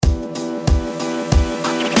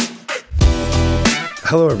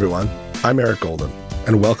Hello, everyone. I'm Eric Golden,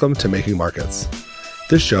 and welcome to Making Markets.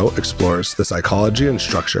 This show explores the psychology and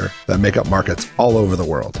structure that make up markets all over the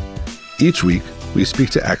world. Each week, we speak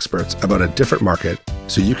to experts about a different market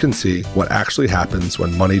so you can see what actually happens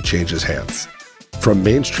when money changes hands. From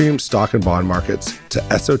mainstream stock and bond markets to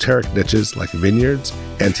esoteric niches like vineyards,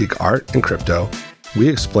 antique art, and crypto, we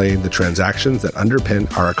explain the transactions that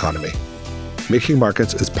underpin our economy. Making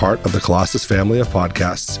Markets is part of the Colossus family of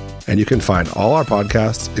podcasts, and you can find all our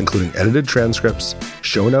podcasts, including edited transcripts,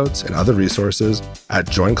 show notes, and other resources at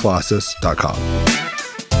joincolossus.com.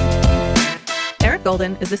 Eric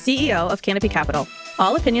Golden is the CEO of Canopy Capital.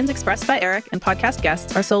 All opinions expressed by Eric and podcast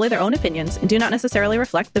guests are solely their own opinions and do not necessarily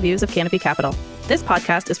reflect the views of Canopy Capital. This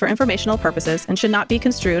podcast is for informational purposes and should not be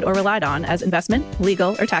construed or relied on as investment,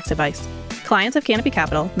 legal, or tax advice. Clients of Canopy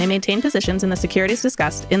Capital may maintain positions in the securities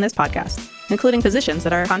discussed in this podcast, including positions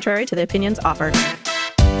that are contrary to the opinions offered.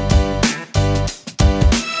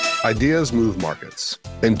 Ideas move markets,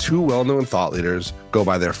 and two well-known thought leaders go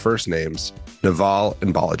by their first names, Naval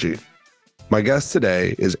and Balaji. My guest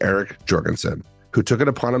today is Eric Jorgenson, who took it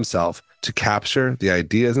upon himself to capture the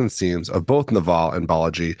ideas and themes of both Naval and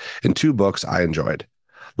Balaji in two books I enjoyed.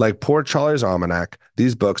 Like Poor Charlie's Almanack,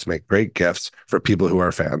 these books make great gifts for people who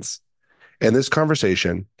are fans. In this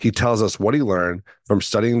conversation, he tells us what he learned from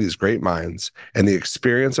studying these great minds and the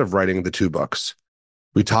experience of writing the two books.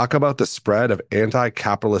 We talk about the spread of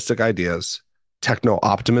anti-capitalistic ideas,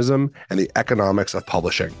 techno-optimism, and the economics of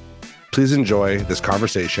publishing. Please enjoy this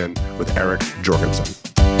conversation with Eric Jorgenson.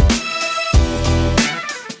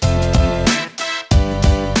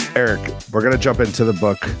 Eric, we're going to jump into the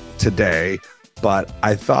book today, but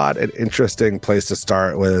I thought an interesting place to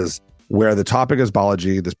start was where the topic is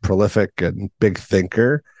Balaji, this prolific and big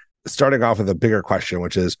thinker, starting off with a bigger question,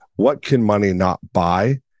 which is, what can money not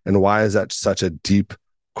buy? And why is that such a deep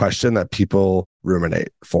question that people ruminate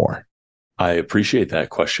for? I appreciate that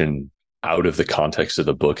question out of the context of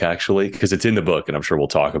the book, actually, because it's in the book and I'm sure we'll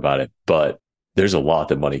talk about it, but there's a lot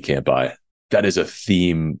that money can't buy. That is a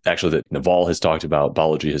theme, actually, that Naval has talked about,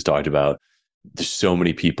 Balaji has talked about. There's so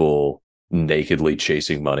many people nakedly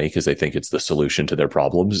chasing money because they think it's the solution to their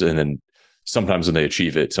problems. And then sometimes when they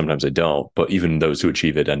achieve it, sometimes they don't. But even those who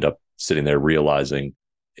achieve it end up sitting there realizing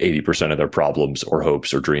 80% of their problems or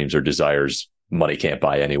hopes or dreams or desires, money can't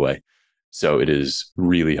buy anyway. So it is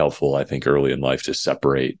really helpful, I think, early in life to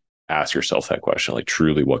separate, ask yourself that question, like,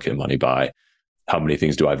 truly, what can money buy? How many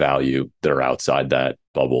things do I value that are outside that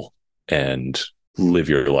bubble? And live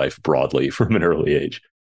your life broadly from an early age.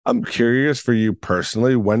 I'm curious for you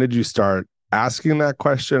personally, when did you start asking that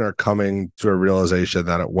question or coming to a realization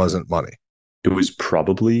that it wasn't money? It was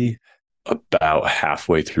probably about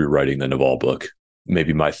halfway through writing the Naval book,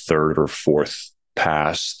 maybe my third or fourth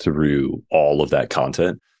pass through all of that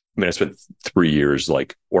content. I mean, I spent 3 years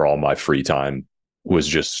where all my free time was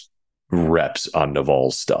just reps on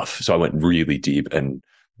Naval's stuff. So I went really deep and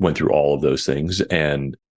went through all of those things.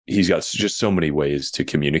 And he's got just so many ways to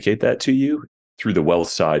communicate that to you through the wealth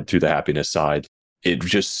side, through the happiness side. It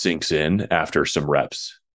just sinks in after some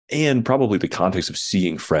reps. And probably the context of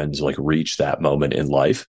seeing friends reach that moment in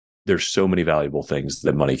life. There's so many valuable things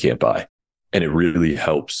that money can't buy. And it really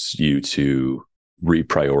helps you to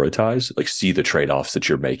reprioritize, see the trade-offs that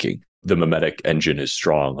you're making. The mimetic engine is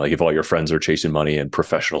strong. If all your friends are chasing money and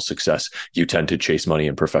professional success, you tend to chase money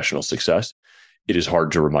and professional success. It is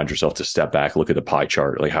hard to remind yourself to step back, look at the pie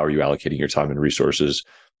chart. How are you allocating your time and resources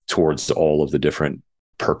towards all of the different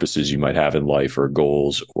purposes you might have in life or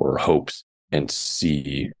goals or hopes, and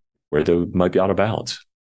see where they might be out of balance?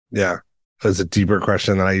 Yeah, it's a deeper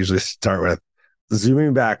question than I usually start with.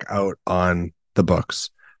 Zooming back out on the books,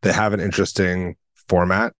 they have an interesting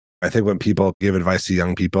format. I think when people give advice to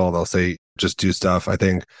young people, they'll say, just do stuff. I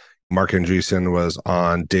think Mark Andreessen was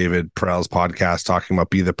on David Perel's podcast talking about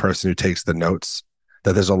be the person who takes the notes,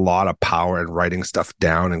 that there's a lot of power in writing stuff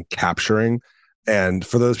down and capturing. And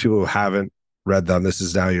for those people who haven't read them, this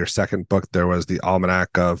is now your second book. There was the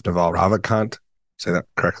Almanack of Naval Ravikant, say that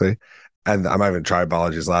correctly. And I might even try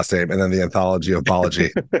Balaji's last name. And then the Anthology of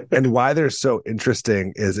Balaji. And why they're so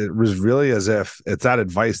interesting is it was really as if it's that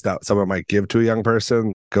advice that someone might give to a young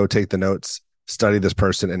person. Go take the notes, study this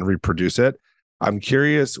person, and reproduce it. I'm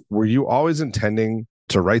curious, were you always intending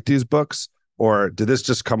to write these books, or did this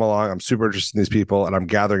just come along? I'm super interested in these people and I'm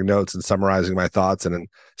gathering notes and summarizing my thoughts. And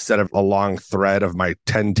instead of a long thread of my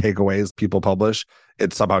 10 takeaways people publish,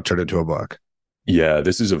 it somehow turned into a book. Yeah,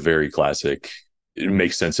 this is a very classic. It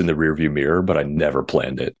makes sense in the rearview mirror, but I never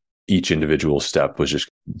planned it. Each individual step was just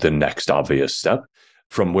the next obvious step.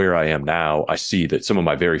 from where I am now, I see that some of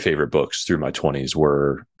my very favorite books through my 20s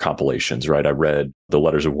were compilations, right? I read The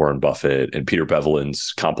Letters of Warren Buffett and Peter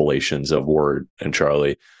Bevelin's compilations of Ward and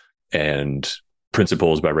Charlie, and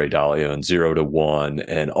Principles by Ray Dalio, and 0 to 1,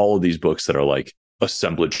 and all of these books that are like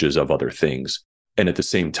assemblages of other things. And at the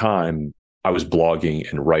same time, I was blogging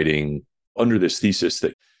and writing under this thesis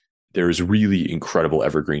that there is really incredible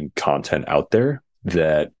evergreen content out there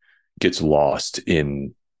that gets lost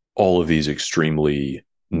in all of these extremely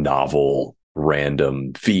novel,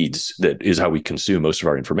 random feeds. That is how we consume most of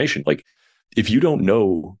our information. Like, if you don't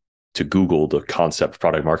know to Google the concept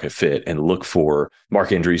product market fit and look for Mark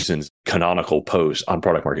Andreessen's canonical post on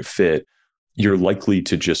product market fit, you're likely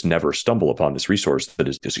to just never stumble upon this resource that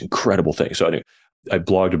is this incredible thing. So anyway, I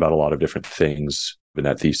blogged about a lot of different things in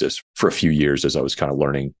that thesis for a few years as I was kind of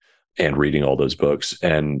learning and reading all those books.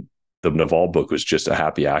 And the Naval book was just a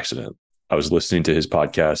happy accident. I was listening to his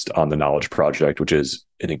podcast on the Knowledge Project, which is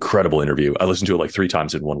an incredible interview. I listened to it like 3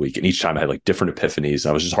 times in 1 week, and each time I had like different epiphanies.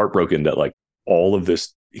 I was just heartbroken that like all of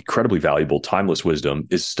this incredibly valuable, timeless wisdom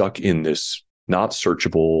is stuck in this not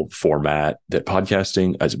searchable format that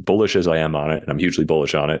podcasting, as bullish as I am on it, and I'm hugely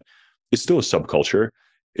bullish on it, it's still a subculture.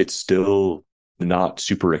 It's still not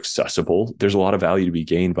super accessible. There's a lot of value to be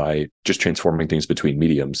gained by just transforming things between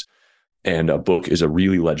mediums. And a book is a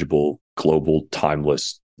really legible, global,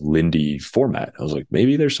 timeless, Lindy format. I was like,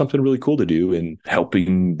 maybe there's something really cool to do in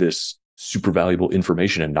helping this super valuable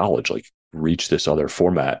information and knowledge like reach this other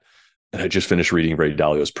format. And I just finished reading Ray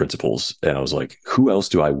Dalio's Principles, and I was like, who else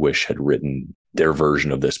do I wish had written their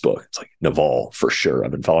version of this book? It's like Naval, for sure.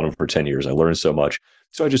 I've been following him for 10 years. I learned so much.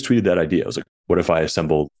 So I just tweeted that idea. I was like, what if I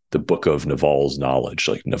assembled the book of Naval's knowledge,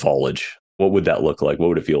 like Navalage? What would that look like? What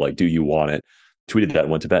would it feel like? Do you want it? Tweeted that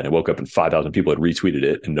and went to bed, and I woke up and 5,000 people had retweeted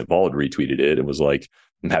it, and Naval had retweeted it and was like,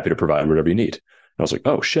 I'm happy to provide whatever you need. And I was like,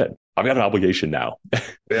 oh shit, I've got an obligation now.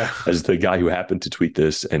 Yeah. As the guy who happened to tweet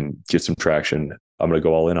this and get some traction, I'm going to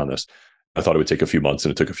go all in on this. I thought it would take a few months,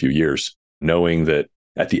 and it took a few years, knowing that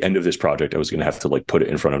at the end of this project, I was going to have to like put it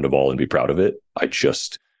in front of Naval and be proud of it. I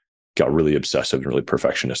just got really obsessive and really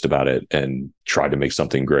perfectionist about it and tried to make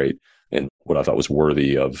something great and what I thought was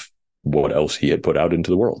worthy of what else he had put out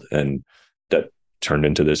into the world. And that turned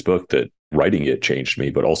into this book that writing it changed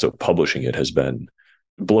me, but also publishing it has been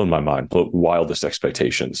blown my mind, wildest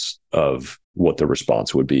expectations of what the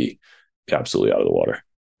response would be, absolutely out of the water.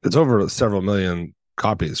 It's over several million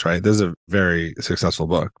copies, right? This is a very successful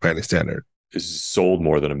book by any standard. It's sold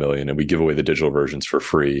more than 1 million, and we give away the digital versions for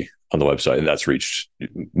free on the website, and that's reached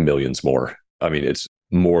millions more. I mean, it's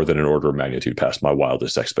more than an order of magnitude past my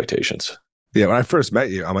wildest expectations. Yeah, when I first met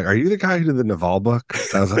you, I'm like, are you the guy who did the Naval book?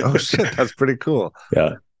 And I was like, oh shit, that's pretty cool.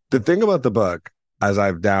 Yeah. The thing about the book, as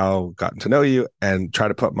I've now gotten to know you and try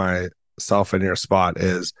to put myself in your spot,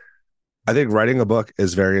 is I think writing a book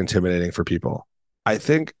is very intimidating for people. I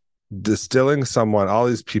think distilling someone, all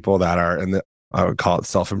these people that are in the, I would call it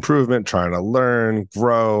self-improvement, trying to learn,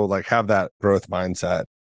 grow, like have that growth mindset.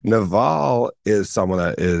 Naval is someone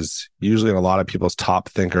that is usually in a lot of people's top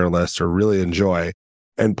thinker lists or really enjoy.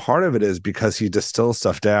 And part of it is because he distills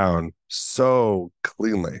stuff down so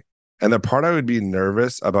cleanly. And the part I would be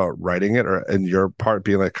nervous about writing it, or and your part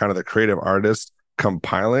being like kind of the creative artist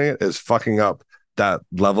compiling it, is fucking up that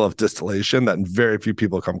level of distillation that very few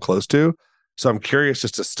people come close to. So I'm curious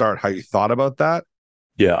just to start how you thought about that.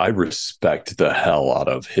 Yeah, I respect the hell out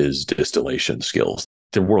of his distillation skills.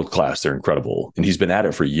 They're world-class. They're incredible. And he's been at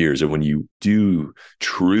it for years. And when you do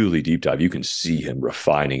truly deep dive, you can see him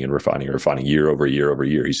refining and refining and refining year over year over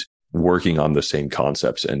year. He's working on the same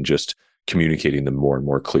concepts and just communicating them more and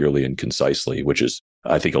more clearly and concisely, which is,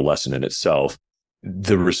 I think, a lesson in itself.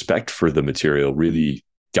 The respect for the material really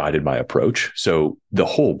guided my approach. So the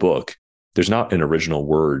whole book, there's not an original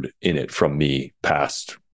word in it from me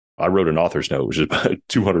past. I wrote an author's note, which is about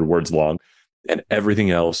 200 words long, and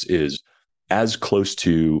everything else is as close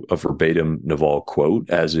to a verbatim Naval quote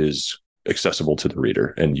as is accessible to the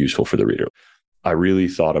reader and useful for the reader. I really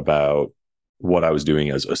thought about what I was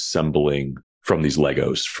doing as assembling from these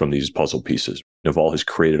Legos, from these puzzle pieces. Naval has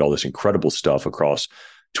created all this incredible stuff across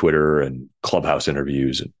Twitter and Clubhouse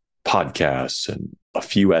interviews and podcasts and a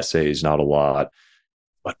few essays, not a lot,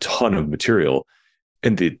 a ton of material.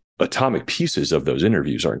 And the atomic pieces of those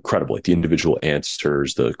interviews are incredible. Like the individual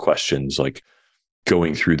answers, the questions, like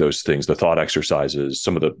going through those things, the thought exercises,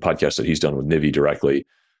 some of the podcasts that he's done with Nivi directly.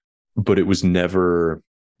 But it was never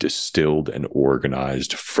distilled and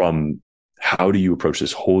organized from how do you approach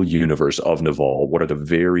this whole universe of Naval? What are the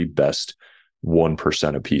very best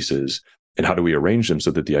 1% of pieces? And how do we arrange them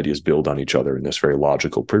so that the ideas build on each other in this very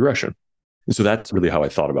logical progression? And so that's really how I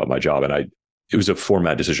thought about my job. And it was a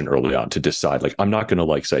format decision early on to decide, like, I'm not going to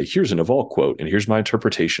like say, here's a Naval quote and here's my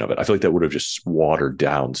interpretation of it. I feel like that would have just watered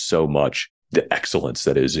down so much the excellence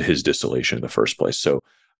that is his distillation in the first place. So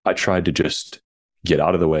I tried to just get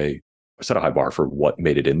out of the way, set a high bar for what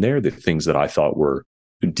made it in there, the things that I thought were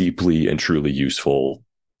deeply and truly useful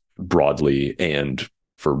broadly and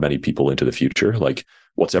for many people into the future. Like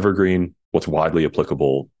what's evergreen, what's widely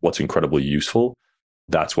applicable, what's incredibly useful.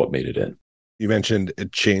 That's what made it in. You mentioned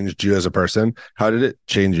it changed you as a person. How did it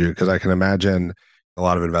change you? Because I can imagine a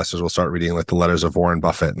lot of investors will start reading like the letters of Warren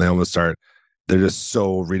Buffett, and they almost start, they're just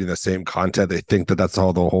so reading the same content. They think that that's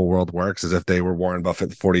how the whole world works, as if they were Warren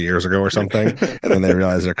Buffett 40 years ago or something. And then they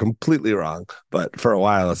realize they're completely wrong. But for a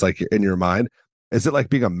while, it's like in your mind. Is it like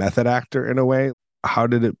being a method actor in a way? How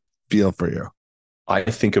did it feel for you? I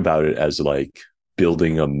think about it as like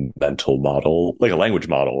building a mental model, like a language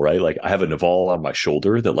model, right? Like I have a Naval on my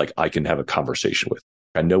shoulder that like I can have a conversation with.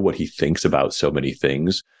 I know what he thinks about so many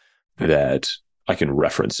things that I can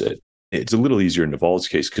reference it. It's a little easier in Naval's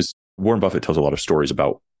case because Warren Buffett tells a lot of stories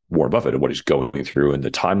about Warren Buffett and what he's going through and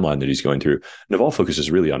the timeline that he's going through. Naval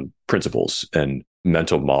focuses really on principles and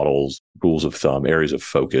mental models, rules of thumb, areas of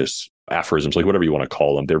focus, aphorisms, like whatever you want to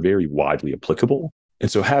call them. They're very widely applicable.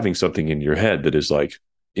 And so having something in your head that is like,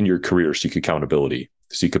 in your career, seek accountability,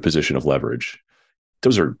 seek a position of leverage.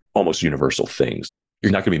 Those are almost universal things.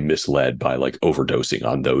 You're not going to be misled by like overdosing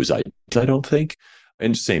on those items, I don't think.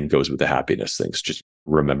 And same goes with the happiness things. Just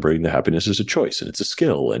remembering the happiness is a choice and it's a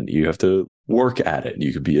skill and you have to work at it. And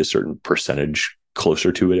you could be a certain percentage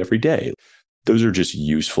closer to it every day. Those are just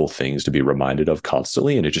useful things to be reminded of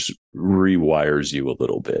constantly. And it just rewires you a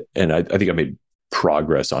little bit. And I think I made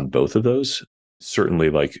progress on both of those.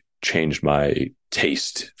 Certainly like changed my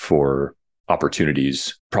taste for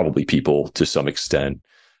opportunities, probably people to some extent.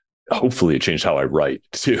 Hopefully it changed how I write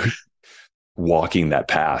too. Walking that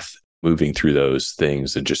path, moving through those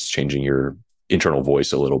things and just changing your internal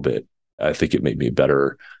voice a little bit. I think it made me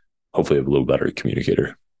better, hopefully a little better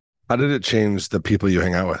communicator. How did it change the people you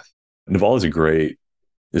hang out with? Naval is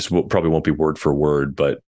this probably won't be word for word,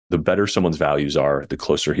 but the better someone's values are, the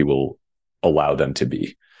closer he will allow them to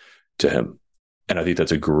be to him. And I think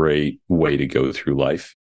that's a great way to go through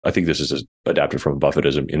life. I think this is adapted from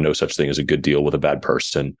Buffettism. No such thing as a good deal with a bad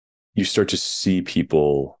person. You start to see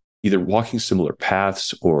people either walking similar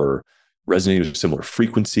paths or resonating with similar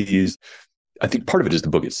frequencies. I think part of it is the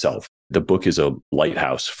book itself. The book is a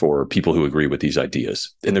lighthouse for people who agree with these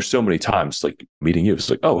ideas. And there's so many times like meeting you, it's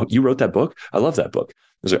like, oh, you wrote that book? I love that book.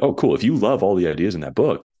 It's like, oh, cool. If you love all the ideas in that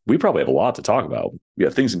book, we probably have a lot to talk about. We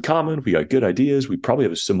have things in common. We got good ideas. We probably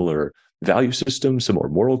have a similar value system, similar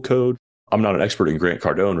moral code. I'm not an expert in Grant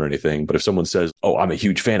Cardone or anything, but if someone says, oh, I'm a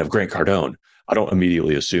huge fan of Grant Cardone, I don't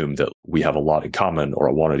immediately assume that we have a lot in common or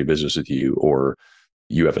I want to do business with you or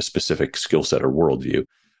you have a specific skill set or worldview.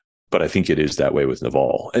 But I think it is that way with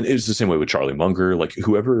Naval. And it's the same way with Charlie Munger. Like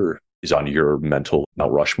whoever is on your mental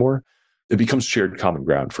Mount Rushmore, it becomes shared common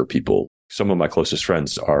ground for people. Some of my closest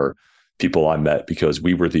friends are people I met because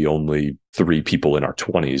we were the only 3 people in our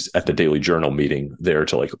 20s at the Daily Journal meeting there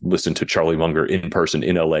to like listen to Charlie Munger in person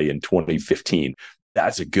in LA in 2015.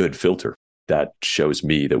 That's a good filter. That shows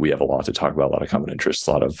me that we have a lot to talk about, a lot of common interests,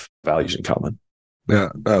 a lot of values in common. Yeah,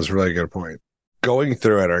 that was a really good point. Going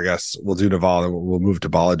through it, I guess we'll do Naval and we'll move to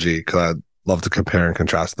Balaji because I'd love to compare and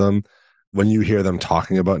contrast them. When you hear them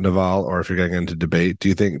talking about Naval, or if you're getting into debate, do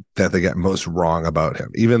you think that they get most wrong about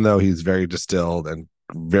him? Even though he's very distilled and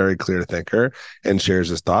very clear thinker and shares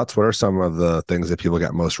his thoughts, what are some of the things that people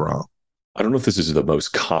get most wrong? I don't know if this is the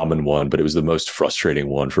most common one, but it was the most frustrating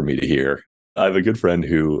one for me to hear. I have a good friend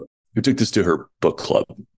who took this to her book club,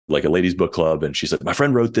 like a ladies' book club. And she's like, my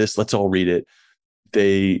friend wrote this. Let's all read it.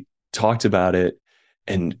 They talked about it.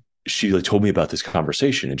 And she like told me about this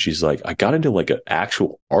conversation. And she's like, I got into like an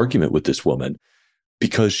actual argument with this woman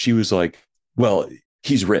because she was like, well,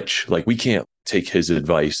 he's rich. Like we can't take his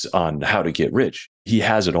advice on how to get rich. He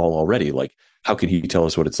has it all already. Like, how can he tell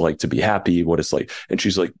us what it's like to be happy, what it's like? And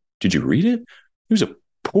she's like, did you read it? He was a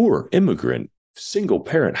poor immigrant, single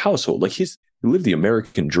parent household. Like he lived the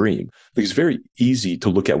American dream. Like it's very easy to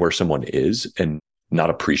look at where someone is and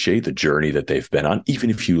not appreciate the journey that they've been on,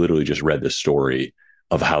 even if you literally just read the story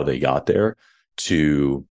of how they got there,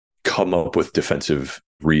 to come up with defensive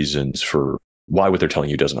reasons for why what they're telling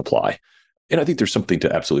you doesn't apply. And I think there's something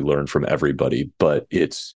to absolutely learn from everybody, but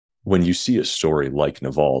it's when you see a story like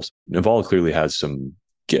Naval's, Naval clearly has some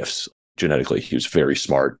gifts genetically. He was very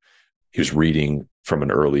smart. He was reading from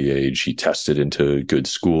an early age. He tested into good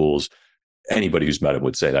schools. Anybody who's met him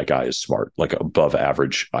would say that guy is smart, like above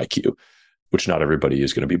average IQ, which not everybody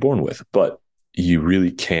is going to be born with. But you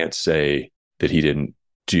really can't say that he didn't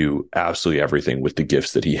do absolutely everything with the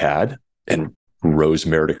gifts that he had and rose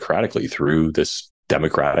meritocratically through this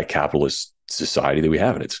democratic capitalist society that we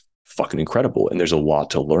have. And it's fucking incredible. And there's a lot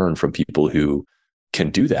to learn from people who can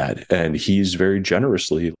do that. And he's very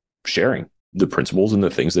generously sharing the principles and the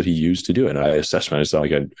things that he used to do it. And I assess him, it's not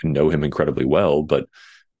like I know him incredibly well, but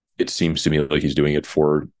it seems to me like he's doing it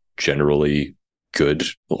for generally good,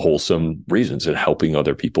 wholesome reasons and helping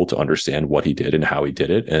other people to understand what he did and how he did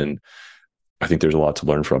it. And I think there's a lot to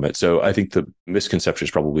learn from it. So I think the misconception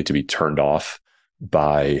is probably to be turned off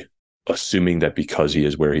by assuming that because he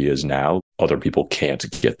is where he is now, other people can't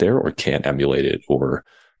get there or can't emulate it, or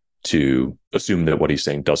to assume that what he's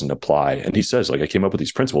saying doesn't apply. And he says, like, I came up with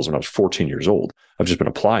these principles when I was 14 years old. I've just been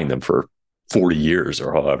applying them for 40 years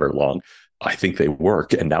or however long. I think they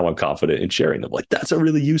work. And now I'm confident in sharing them. Like, that's a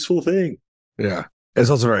really useful thing. Yeah.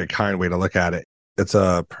 It's also a very kind way to look at it. It's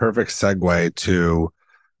a perfect segue to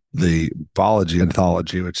the Balaji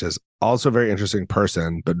anthology, which is also a very interesting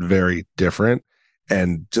person, but very different.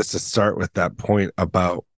 And just to start with that point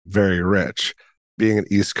about very rich, being an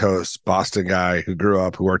East Coast Boston guy who grew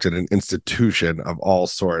up, who worked in an institution of all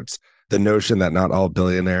sorts, the notion that not all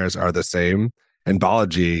billionaires are the same. And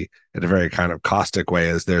Balaji, in a very kind of caustic way,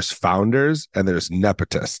 is there's founders and there's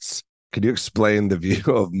nepotists. Could you explain the view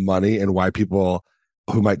of money and why people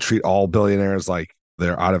who might treat all billionaires like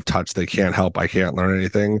they're out of touch, they can't help, I can't learn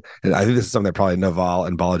anything? And I think this is something that probably Naval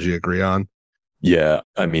and Balaji agree on. Yeah.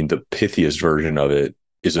 I mean, the pithiest version of it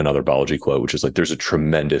is another Balaji quote, which is like, there's a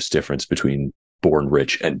tremendous difference between born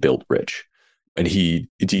rich and built rich. And he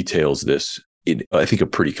details this in, I think, a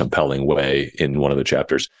pretty compelling way in one of the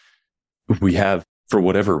chapters. We have, for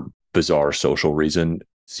whatever bizarre social reason,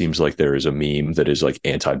 seems like there is a meme that is like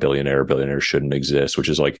anti-billionaire, billionaires shouldn't exist, which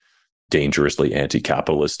is like dangerously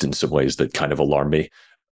anti-capitalist in some ways that kind of alarm me.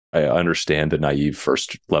 I understand the naive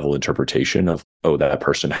first level interpretation of, oh, that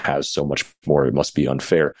person has so much more, it must be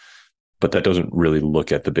unfair. But that doesn't really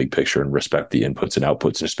look at the big picture and respect the inputs and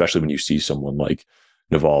outputs. And especially when you see someone like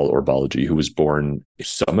Naval or Balaji, who was born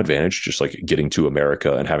some advantage, just like getting to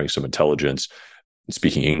America and having some intelligence,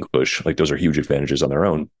 speaking English, like those are huge advantages on their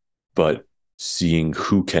own. But seeing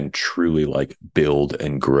who can truly like build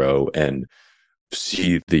and grow and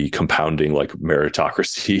see the compounding like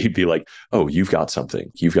meritocracy, be like, oh, you've got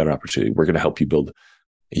something, you've got an opportunity, we're going to help you build.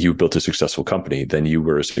 You built a successful company, then you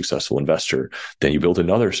were a successful investor, then you built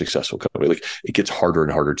another successful company. Like, it gets harder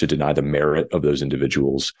and harder to deny the merit of those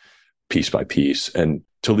individuals piece by piece. And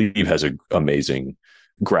Talib has an amazing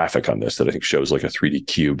graphic on this that I think shows like a 3D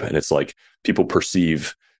cube. And it's like people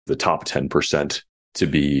perceive the top 10% to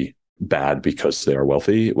be bad because they are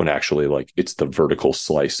wealthy, when actually like it's the vertical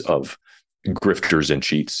slice of grifters and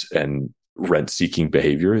cheats and rent-seeking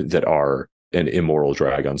behavior that are an immoral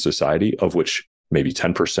drag on society, of which maybe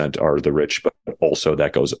 10% are the rich, but also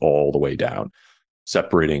that goes all the way down.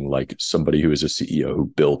 Separating like somebody who is a CEO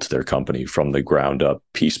who built their company from the ground up,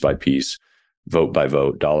 piece by piece, vote by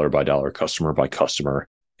vote, dollar by dollar, customer by customer,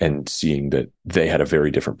 and seeing that they had a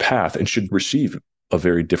very different path and should receive a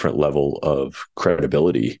very different level of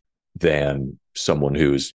credibility than someone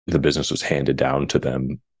whose the business was handed down to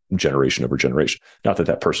them generation over generation. Not that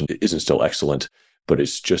that person isn't still excellent, but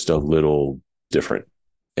it's just a little different.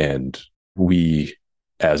 And we,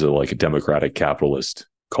 as a like a democratic capitalist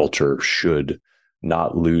culture, should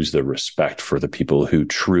not lose the respect for the people who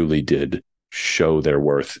truly did show their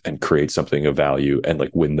worth and create something of value and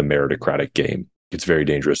like win the meritocratic game. It's very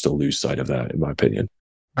dangerous to lose sight of that, in my opinion.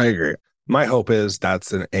 I agree. My hope is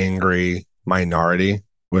that's an angry minority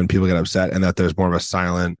when people get upset, and that there's more of a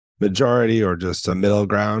silent majority or just a middle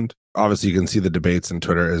ground. Obviously, you can see the debates on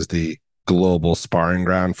Twitter as the global sparring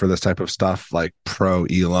ground for this type of stuff, like pro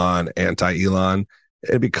Elon, anti Elon.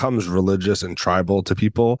 It becomes religious and tribal to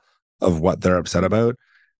people of what they're upset about.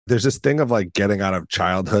 There's this thing of like getting out of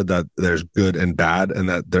childhood that there's good and bad, and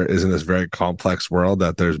that there isn't this very complex world,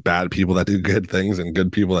 that there's bad people that do good things and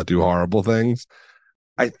good people that do horrible things.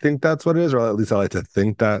 I think that's what it is, or at least I like to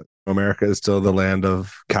think that America is still the land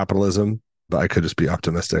of capitalism, but I could just be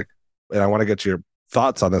optimistic. And I want to get your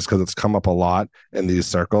thoughts on this because it's come up a lot in these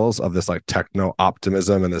circles of this like techno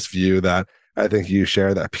optimism and this view that I think you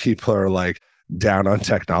share, that people are like down on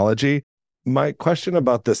technology. My question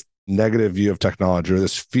about this negative view of technology, or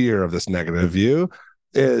this fear of this negative view,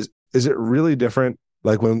 is it really different?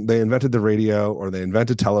 Like when they invented the radio or they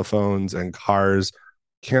invented telephones and cars,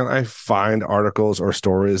 can't I find articles or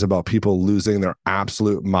stories about people losing their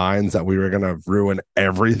absolute minds that we were going to ruin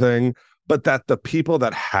everything? But that the people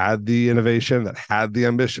that had the innovation, that had the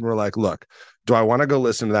ambition, were like, look, do I want to go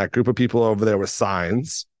listen to that group of people over there with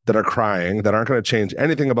signs that are crying, that aren't going to change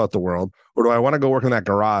anything about the world? Or do I want to go work in that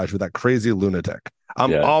garage with that crazy lunatic?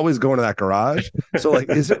 I'm always going to that garage. So like,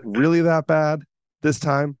 is it really that bad this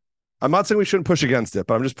time? I'm not saying we shouldn't push against it,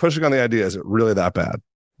 but I'm just pushing on the idea. Is it really that bad?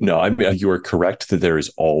 No, I mean, you are correct that there is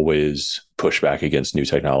always pushback against new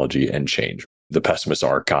technology and change. The Pessimist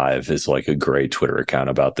Archive is like a great Twitter account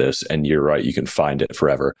about this. And you're right, you can find it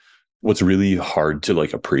forever. What's really hard to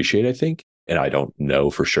like appreciate, I think, and I don't know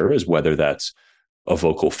for sure, is whether that's a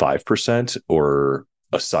vocal 5% or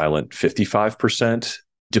a silent 55%,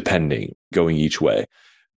 depending, going each way.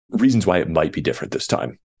 Reasons why it might be different this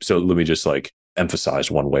time. So let me just like emphasize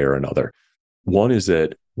one way or another. One is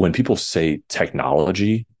that when people say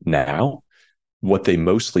technology now, what they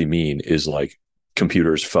mostly mean is like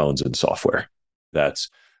computers, phones, and software. That's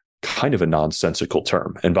kind of a nonsensical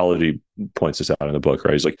term. And Balaji points this out in the book,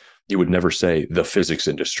 right? He's like, you would never say the physics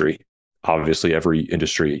industry. Obviously, every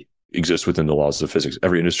industry exists within the laws of physics.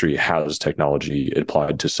 Every industry has technology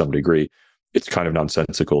applied to some degree. It's kind of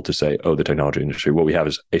nonsensical to say, oh, the technology industry. What we have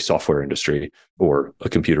is a software industry or a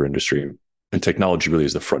computer industry. And technology really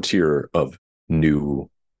is the frontier of new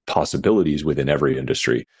possibilities within every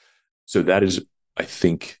industry. So that is, I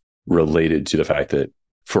think, related to the fact that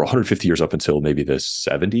for 150 years up until maybe the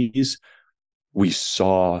 70s, we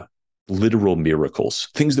saw literal miracles,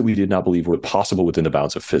 things that we did not believe were possible within the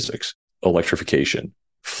bounds of physics: electrification,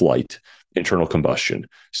 flight, internal combustion,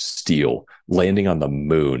 steel, landing on the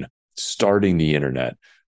moon, starting the internet,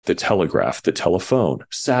 the telegraph, the telephone,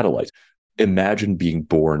 satellites. Imagine being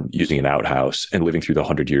born using an outhouse and living through the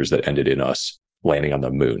 100 years that ended in us landing on the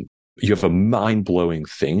moon. You have a mind-blowing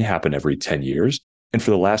thing happen every 10 years. And for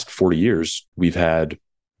the last 40 years, we've had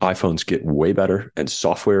iPhones get way better and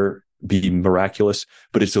software be miraculous,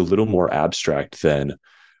 but it's a little more abstract than,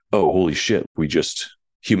 oh, holy shit,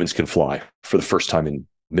 humans can fly for the first time in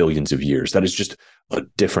millions of years. That is just a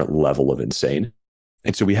different level of insane.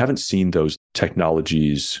 And so we haven't seen those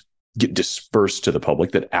technologies get dispersed to the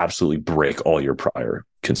public that absolutely break all your prior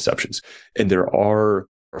conceptions. And there are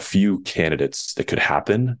a few candidates that could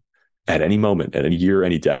happen at any moment, at any year,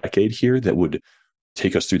 any decade here that would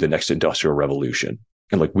take us through the next industrial revolution.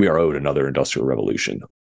 And like, we are owed another industrial revolution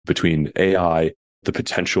between AI, the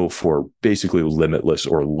potential for basically limitless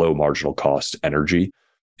or low marginal cost energy.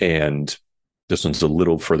 And this one's a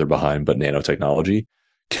little further behind, but nanotechnology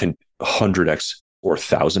can 100x or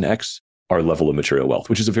 1000x our level of material wealth,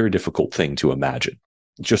 which is a very difficult thing to imagine.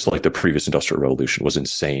 Just like the previous industrial revolution was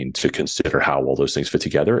insane to consider how all those things fit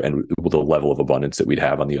together and the level of abundance that we'd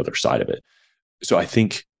have on the other side of it. So I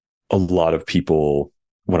think a lot of people,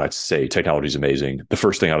 when I say technology is amazing, the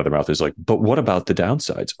first thing out of their mouth is like, but what about the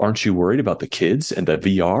downsides? Aren't you worried about the kids and the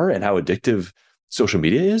VR and how addictive social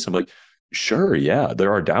media is? I'm like, sure, yeah,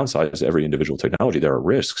 there are downsides to every individual technology. There are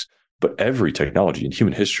risks, but every technology in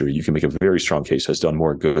human history, you can make a very strong case, has done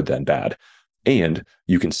more good than bad. And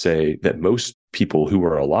you can say that most people who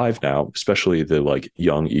are alive now, especially the like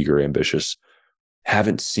young, eager, ambitious,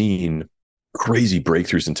 haven't seen crazy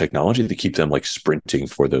breakthroughs in technology that keep them like sprinting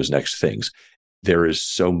for those next things. There is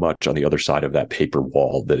so much on the other side of that paper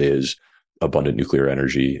wall that is abundant nuclear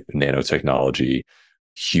energy, nanotechnology,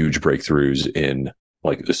 huge breakthroughs in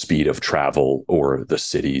like the speed of travel or the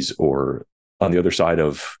cities, or on the other side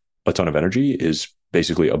of a ton of energy is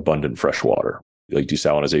basically abundant fresh water. Like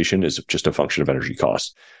desalination is just a function of energy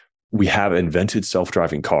costs. We have invented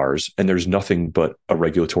self-driving cars, and there's nothing but a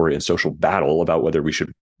regulatory and social battle about whether we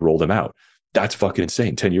should roll them out. That's fucking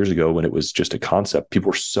insane. 10 years ago, when it was just a concept, people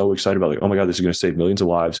were so excited about like, oh my God, this is going to save millions of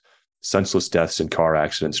lives, senseless deaths in car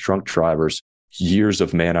accidents, drunk drivers, years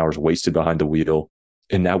of man hours wasted behind the wheel.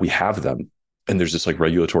 And now we have them. And there's this like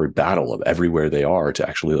regulatory battle of everywhere they are to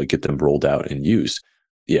actually like get them rolled out and used.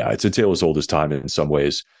 Yeah, it's a tale as old as time in some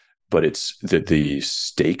ways, but it's that the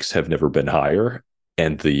stakes have never been higher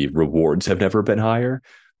and the rewards have never been higher.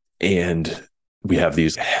 And we have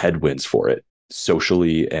these headwinds for it,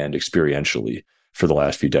 socially and experientially, for the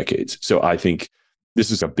last few decades. So I think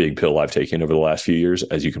this is a big pill I've taken over the last few years,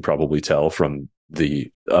 as you can probably tell from the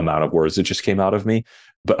amount of words that just came out of me.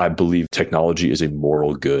 But I believe technology is a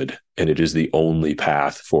moral good, and it is the only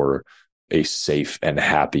path for a safe and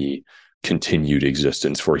happy continued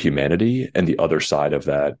existence for humanity. And the other side of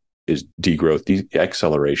that is degrowth,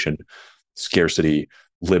 acceleration, scarcity,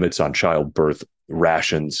 limits on childbirth,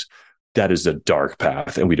 rations. That is a dark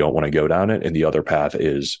path, and we don't want to go down it. And the other path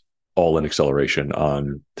is all in acceleration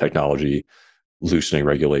on technology, loosening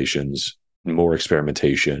regulations, more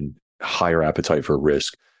experimentation, higher appetite for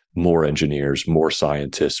risk, more engineers, more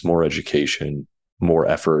scientists, more education, more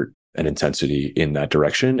effort and intensity in that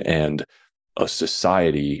direction, and a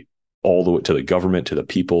society all the way to the government, to the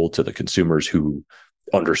people, to the consumers who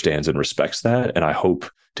understands and respects that. And I hope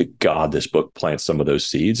to God this book plants some of those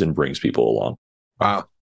seeds and brings people along. Wow.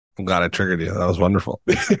 I'm glad I triggered you. That was wonderful.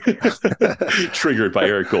 Triggered by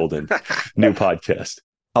Eric Golden, new podcast.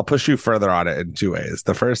 I'll push you further on it in two ways.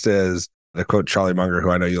 The first is the quote Charlie Munger,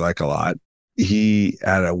 who I know you like a lot. He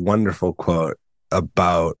had a wonderful quote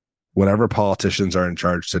about whatever politicians are in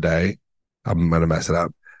charge today, I'm going to mess it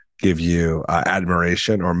up, give you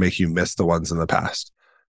admiration or make you miss the ones in the past.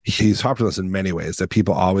 He's talked to us in many ways that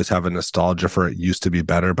people always have a nostalgia for it used to be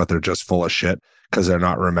better, but they're just full of shit because they're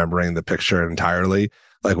not remembering the picture entirely.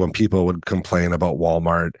 Like when people would complain about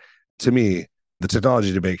Walmart, to me, the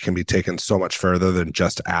technology debate can be taken so much further than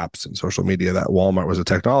just apps and social media. That Walmart was a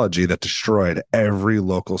technology that destroyed every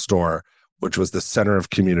local store, which was the center of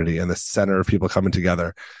community and the center of people coming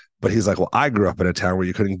together. But he's like, well, I grew up in a town where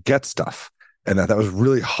you couldn't get stuff. And that was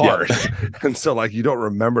really hard. Yeah. And so like, you don't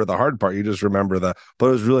remember the hard part. You just remember but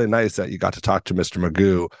it was really nice that you got to talk to Mr.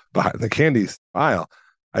 Magoo behind the candy aisle.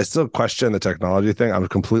 I still question the technology thing. I'm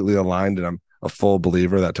completely aligned and I'm a full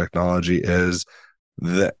believer that technology is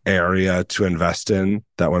the area to invest in,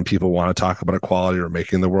 that when people want to talk about equality or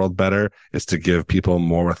making the world better, is to give people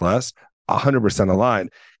more with less. 100%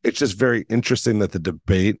 aligned. It's just very interesting that the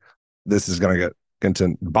debate, this is going to get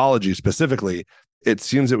into biology specifically, it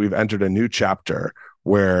seems that we've entered a new chapter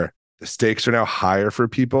where the stakes are now higher for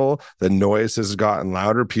people. The noise has gotten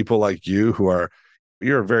louder. People like you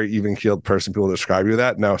you're a very even-keeled person. People describe you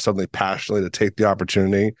that now suddenly passionately to take the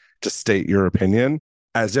opportunity to state your opinion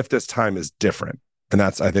as if this time is different. And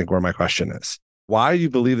that's, I think, where my question is. Why do you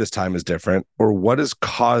believe this time is different, or what is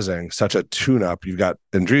causing such a tune-up? You've got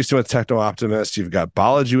Andreessen with techno-optimists, you've got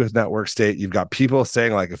Balaji with network state, you've got people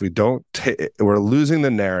saying, like, if we don't, we're losing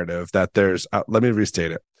the narrative that there's, let me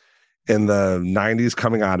restate it. In the 90s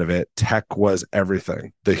coming out of it, tech was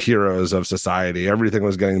everything, the heroes of society, everything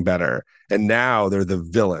was getting better. And now they're the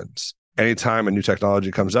villains. Anytime a new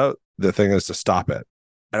technology comes out, the thing is to stop it.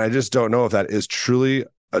 And I just don't know if that is truly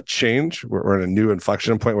a change. We're in a new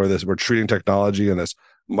inflection point where we're treating technology in this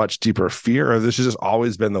much deeper fear, or this has just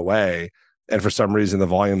always been the way. And for some reason, the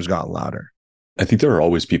volume's gotten louder. I think there are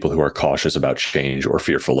always people who are cautious about change or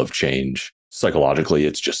fearful of change. Psychologically,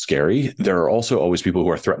 it's just scary. There are also always people who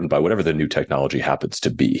are threatened by whatever the new technology happens to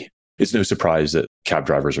be. It's no surprise that cab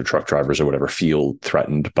drivers or truck drivers or whatever feel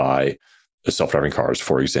threatened by self-driving cars,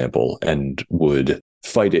 for example, and would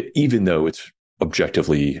fight it, even though it's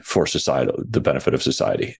objectively for society, the benefit of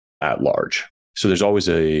society at large. So there's always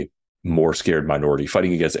a more scared minority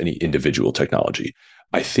fighting against any individual technology.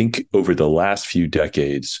 I think over the last few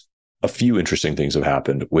decades, a few interesting things have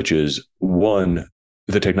happened, which is one,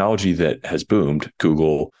 the technology that has boomed,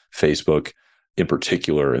 Google, Facebook in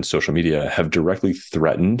particular, and social media have directly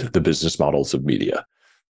threatened the business models of media,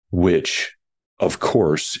 which of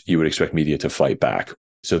course you would expect media to fight back.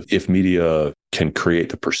 So if media can create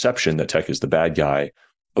the perception that tech is the bad guy,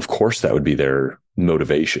 of course that would be their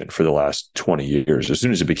motivation for the last 20 years. As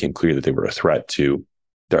soon as it became clear that they were a threat to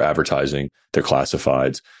their advertising, their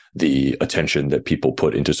classifieds, the attention that people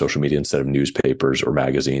put into social media instead of newspapers or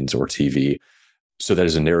magazines or TV. So that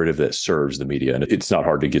is a narrative that serves the media. And it's not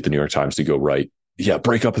hard to get the New York Times to go write, yeah,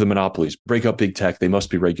 break up the monopolies, break up big tech. They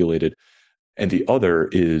must be regulated. And the other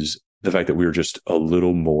is the fact that we're just a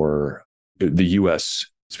little more, the US,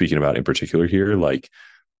 speaking about in particular here, like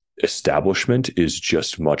establishment is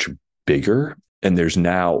just much bigger. And there's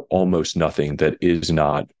now almost nothing that is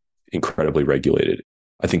not incredibly regulated.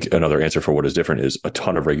 I think another answer for what is different is a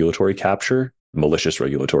ton of regulatory capture, malicious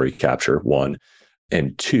regulatory capture, one.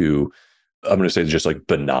 And two, I'm going to say just like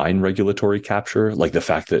benign regulatory capture, like the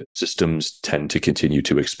fact that systems tend to continue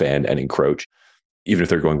to expand and encroach, even if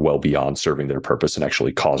they're going well beyond serving their purpose and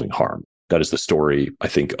actually causing harm. That is the story, I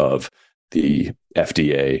think, of the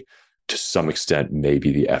FDA, to some extent,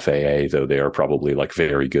 maybe the FAA, though they are probably like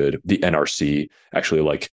very good. The NRC actually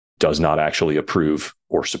like does not actually approve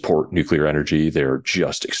or support nuclear energy. They're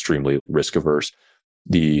just extremely risk averse.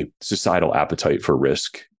 The societal appetite for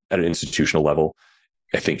risk at an institutional level,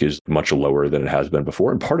 I think, is much lower than it has been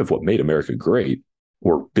before. And part of what made America great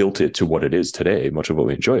or built it to what it is today, much of what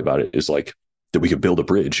we enjoy about it is like that we could build a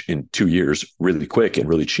bridge in 2 years really quick and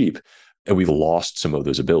really cheap. And we've lost some of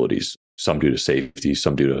those abilities, some due to safety,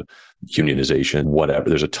 some due to unionization, whatever.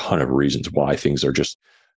 There's a ton of reasons why things are just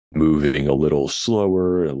moving a little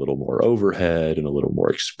slower, and a little more overhead, and a little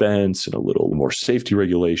more expense, and a little more safety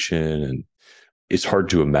regulation. And it's hard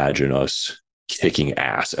to imagine us kicking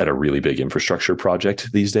ass at a really big infrastructure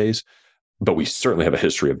project these days, but we certainly have a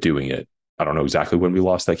history of doing it. I don't know exactly when we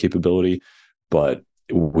lost that capability, but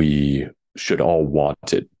we should all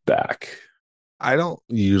want it back. I don't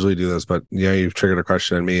usually do this, but yeah, you've triggered a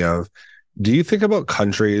question in me of, do you think about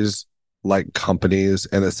countries like companies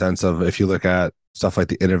in the sense of, if you look at stuff like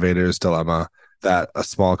the innovator's dilemma, that a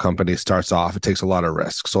small company starts off, it takes a lot of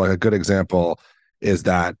risk. So like a good example is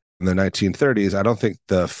that in the 1930s, I don't think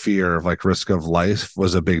the fear of like risk of life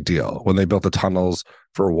was a big deal. When they built the tunnels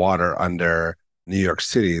for water under New York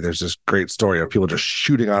City, there's this great story of people just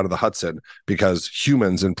shooting out of the Hudson because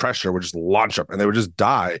humans in pressure would just launch them and they would just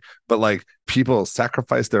die. But like people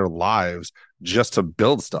sacrificed their lives just to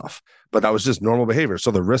build stuff. But that was just normal behavior.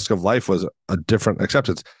 So the risk of life was a different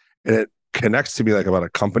acceptance. And it connects to me like about a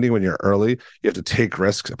company. When you're early, you have to take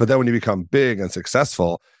risks. But then when you become big and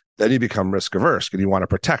successful, then you become risk averse and you want to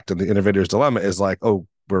protect. And the innovator's dilemma is like, oh,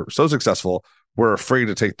 we're so successful, we're afraid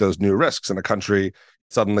to take those new risks in a country.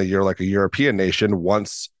 Suddenly you're like a European nation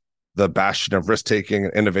once the bastion of risk taking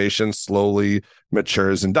and innovation slowly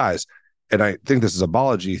matures and dies. And I think this is a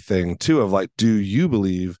biology thing too, of like, do you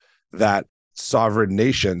believe that sovereign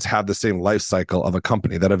nations have the same life cycle of a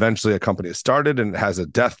company, that eventually a company is started and it has a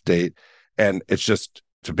death date? And it's just,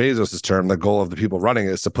 to Bezos's term, the goal of the people running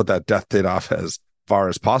it is to put that death date off as far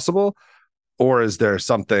as possible? Or is there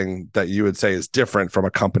something that you would say is different from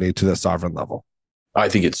a company to the sovereign level? I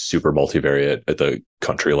think it's super multivariate at the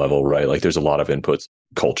country level, right? Like there's a lot of inputs,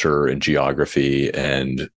 culture and geography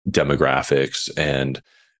and demographics and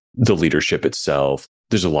the leadership itself.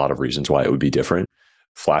 There's a lot of reasons why it would be different.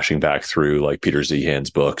 Flashing back through like Peter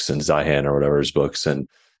Zeihan's books and Zeihan or whatever his books and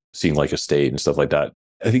seeing like a state and stuff like that.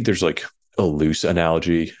 I think there's like a loose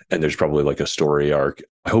analogy and there's probably like a story arc.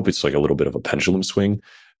 I hope it's like a little bit of a pendulum swing.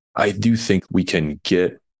 I do think we can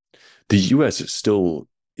get the US still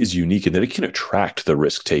is unique in that it can attract the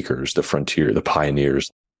risk takers, the frontier, the pioneers,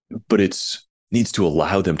 but it's needs to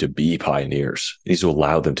allow them to be pioneers. It needs to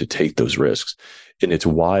allow them to take those risks. And it's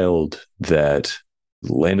wild that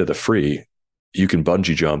land of the free, you can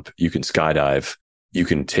bungee jump, you can skydive, you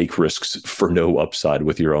can take risks for no upside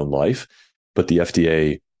with your own life. But the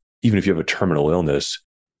FDA, even if you have a terminal illness,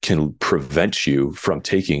 can prevent you from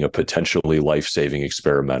taking a potentially life-saving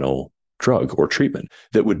experimental drug or treatment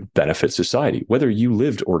that would benefit society. Whether you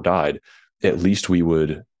lived or died, at least we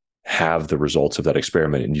would have the results of that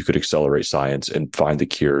experiment and you could accelerate science and find the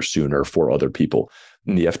cure sooner for other people.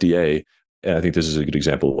 And the FDA, and I think this is a good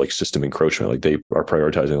example of like system encroachment, like they are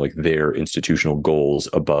prioritizing like their institutional goals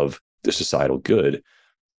above the societal good.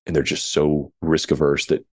 And they're just so risk averse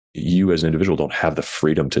that you as an individual don't have the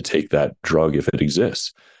freedom to take that drug if it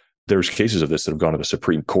exists. There's cases of this that have gone to the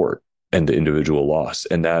Supreme Court and the individual lost.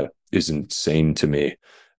 And that is insane to me.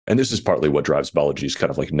 And this is partly what drives Balaji's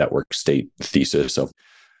kind of like network state thesis of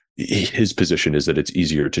his position is that it's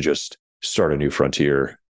easier to just start a new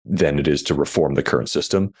frontier than it is to reform the current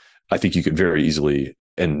system. I think you could very easily,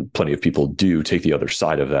 and plenty of people do, take the other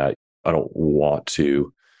side of that. I don't want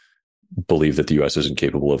to believe that the US isn't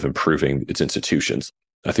capable of improving its institutions.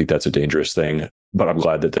 I think that's a dangerous thing, but I'm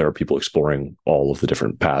glad that there are people exploring all of the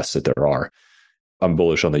different paths that there are. I'm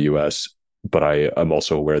bullish on the US, but I'm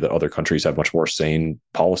also aware that other countries have much more sane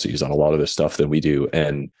policies on a lot of this stuff than we do.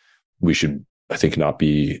 And we should, I think, not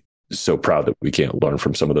be so proud that we can't learn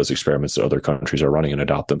from some of those experiments that other countries are running and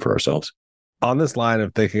adopt them for ourselves. On this line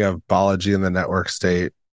of thinking of biology and the network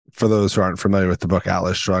state, for those who aren't familiar with the book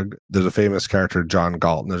Atlas Shrugged, there's a famous character, John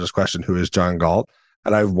Galt, and there's this question, who is John Galt?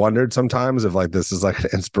 And I've wondered sometimes if like this is like an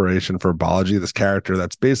inspiration for biology, this character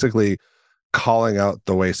that's basically calling out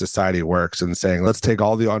the way society works and saying, let's take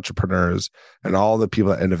all the entrepreneurs and all the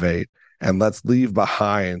people that innovate and let's leave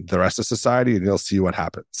behind the rest of society and you'll see what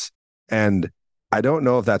happens. And I don't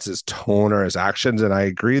know if that's his tone or his actions. And I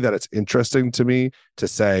agree that it's interesting to me to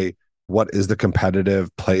say, what is the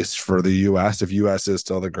competitive place for the US? If US is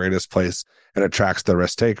still the greatest place and attracts the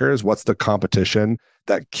risk takers, what's the competition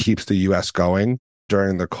that keeps the US going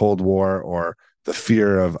during the Cold War or the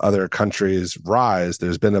fear of other countries' rise?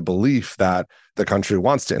 There's been a belief that the country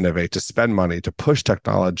wants to innovate, to spend money, to push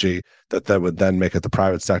technology that would then make it the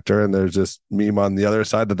private sector. And there's this meme on the other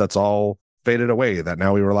side that that's all faded away, that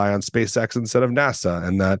now we rely on SpaceX instead of NASA,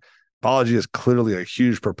 and that biology is clearly a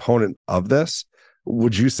huge proponent of this.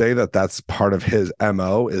 Would you say that that's part of his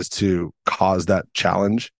MO, is to cause that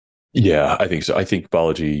challenge? Yeah, I think so. I think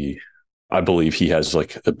biology, I believe he has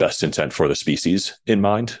like the best intent for the species in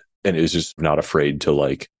mind and is just not afraid to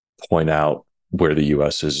like point out where the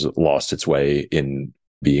US has lost its way in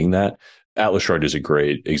being that. Atlas Shrugged is a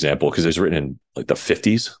great example because it's written in like the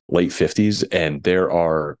 50s, late 50s, and there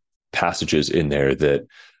are passages in there that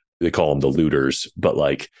they call them the looters, but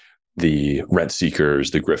like the rent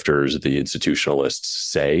seekers, the grifters, the institutionalists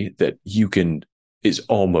say that you can, is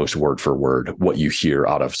almost word for word what you hear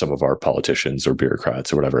out of some of our politicians or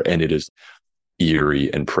bureaucrats or whatever. And it is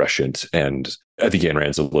eerie and prescient. And I think Ayn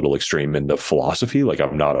Rand's a little extreme in the philosophy. Like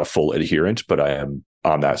I'm not a full adherent, but I am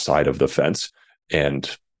on that side of the fence. And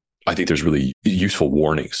I think there's really useful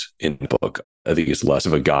warnings in the book. I think it's less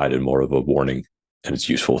of a guide and more of a warning, and it's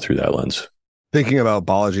useful through that lens. Thinking about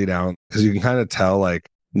Balaji now, because you can kind of tell, like,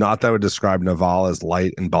 not that I would describe Naval as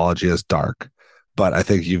light and Balaji as dark, but I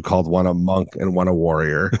think you've called one a monk and one a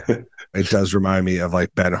warrior. It does remind me of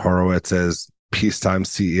like Ben Horowitz's peacetime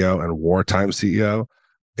CEO and wartime CEO.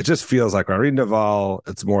 It just feels like when I read Naval,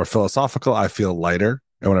 it's more philosophical. I feel lighter.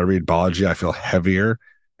 And when I read Balaji, I feel heavier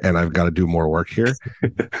and I've got to do more work here.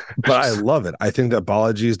 But I love it. I think that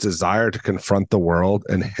Balaji's desire to confront the world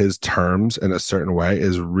in his terms in a certain way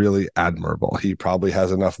is really admirable. He probably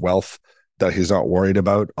has enough wealth that he's not worried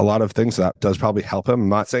about a lot of things. That does probably help him. I'm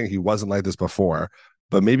not saying he wasn't like this before,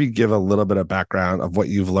 but maybe give a little bit of background of what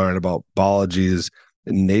you've learned about Balaji's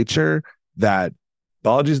nature, that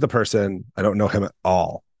Balaji's the person, I don't know him at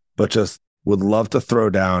all, but just would love to throw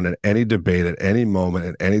down in any debate at any moment,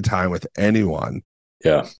 at any time with anyone.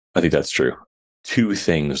 Yeah, I think that's true. Two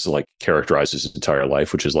things like characterize his entire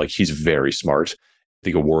life, which is like he's very smart. I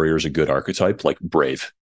think a warrior is a good archetype, like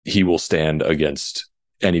brave. He will stand against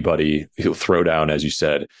anybody. He'll throw down, as you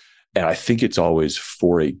said. And I think it's always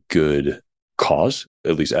for a good cause,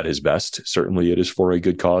 at least at his best. Certainly it is for a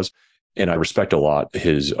good cause. And I respect a lot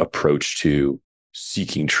his approach to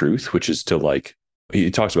seeking truth, which is to like, he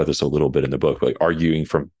talks about this a little bit in the book, like arguing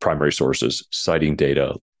from primary sources, citing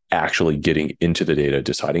data, actually getting into the data,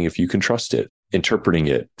 deciding if you can trust it, interpreting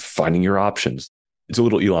it, finding your options. It's a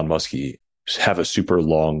little Elon Musk-y. Have a super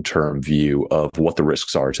long-term view of what the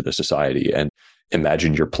risks are to the society. And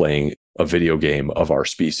imagine you're playing a video game of our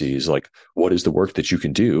species. Like, what is the work that you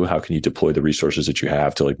can do? How can you deploy the resources that you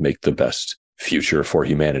have to like make the best future for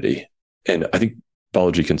humanity? And I think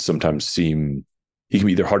Balaji can sometimes seem, he can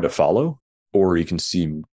be either hard to follow or he can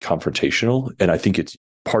seem confrontational. And I think it's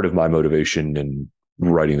part of my motivation in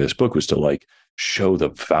writing this book was to like show the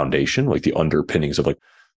foundation, like the underpinnings of like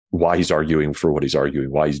why he's arguing for what he's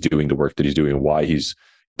arguing, why he's doing the work that he's doing, why he's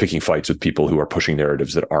picking fights with people who are pushing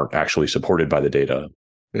narratives that aren't actually supported by the data.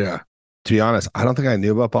 Yeah. To be honest, I don't think I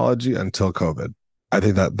knew about Balaji until COVID. I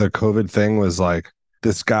think that the COVID thing was like,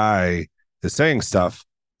 this guy is saying stuff.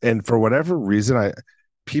 And for whatever reason,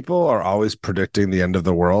 people are always predicting the end of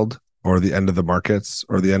the world or the end of the markets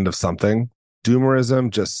or the end of something. Doomerism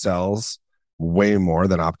just sells way more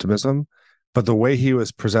than optimism. But the way he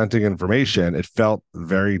was presenting information, it felt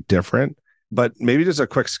very different. But maybe just a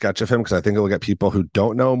quick sketch of him, because I think it'll get people who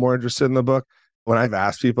don't know more interested in the book. When I've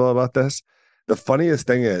asked people about this, the funniest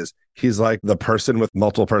thing is he's like the person with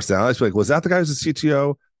multiple personalities. Like, was that the guy who's the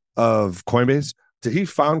CTO of Coinbase? Did he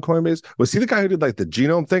found Coinbase? Was he the guy who did like the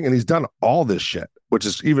genome thing? And he's done all this shit, which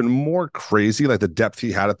is even more crazy, like the depth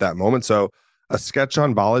he had at that moment. So a sketch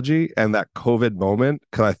on Balaji and that COVID moment,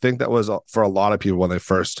 because I think that was for a lot of people when they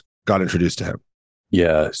first got introduced to him.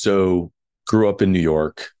 Yeah. So grew up in New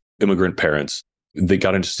York, immigrant parents. They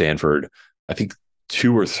got into Stanford, I think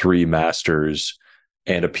 2 or 3 masters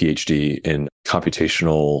and a PhD in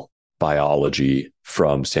computational biology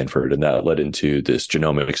from Stanford. And that led into this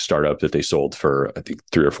genomics startup that they sold for, I think,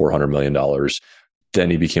 $300 or $400 million.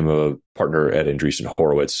 Then he became a partner at Andreessen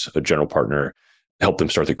Horowitz, a general partner, helped them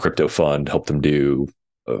start the crypto fund, helped them do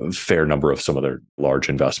a fair number of some of their large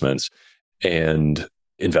investments, and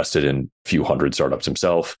invested in a few hundred startups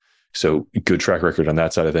himself. So good track record on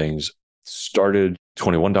that side of things. Started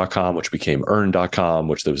 21.com, which became earn.com,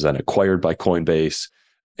 which was then acquired by Coinbase.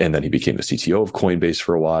 And then he became the CTO of Coinbase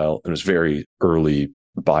for a while and was very early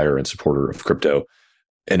buyer and supporter of crypto.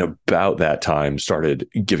 And about that time started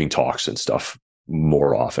giving talks and stuff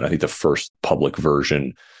more often. I think the first public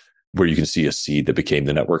version where you can see a seed that became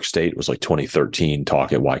the network state was like 2013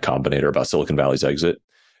 talk at Y Combinator about Silicon Valley's exit.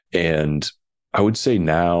 And I would say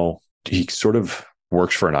now he sort of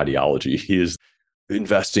works for an ideology. He is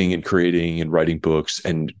investing and creating and writing books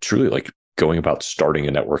and truly like going about starting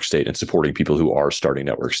a network state and supporting people who are starting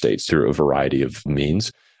network states through a variety of means.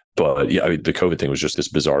 But yeah, I mean, the COVID thing was just this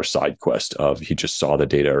bizarre side quest of he just saw the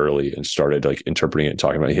data early and started like interpreting it and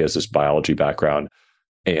talking about it. He has this biology background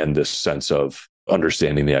and this sense of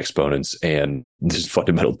understanding the exponents and this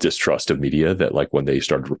fundamental distrust of media that like when they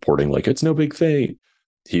started reporting like it's no big thing,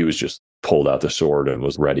 he was just pulled out the sword and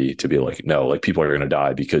was ready to be like, no, like people are going to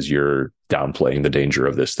die because you're downplaying the danger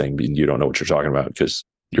of this thing. You don't know what you're talking about because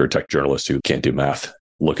you're a tech journalist who can't do math.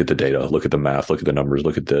 Look at the data, look at the math, look at the numbers,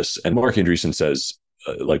 look at this. And Mark Andreessen says,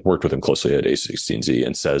 like worked with him closely at A16Z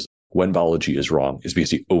and says, when Balaji is wrong is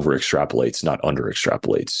because he over extrapolates, not under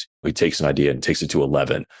extrapolates. He takes an idea and takes it to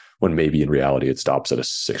 11 when maybe in reality it stops at a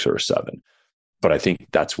 6 or a 7. But I think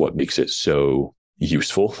that's what makes it so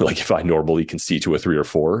useful. Like if I normally can see to a 3 or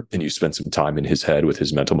 4 and you spend some time in his head with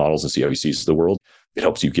his mental models and see how he sees the world, it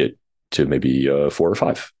helps you get to maybe 4 or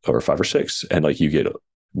 5 or 6. And like you get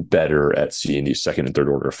better at seeing these second and third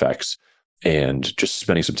order effects and just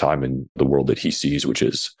spending some time in the world that he sees, which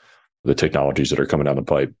is the technologies that are coming down the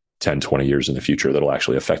pipe 10, 20 years in the future that'll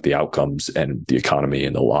actually affect the outcomes and the economy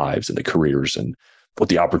and the lives and the careers and what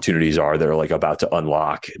the opportunities are that are like about to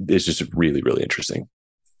unlock. It's just really, really interesting.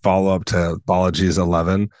 Follow up to Balaji's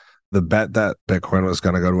 11, the bet that Bitcoin was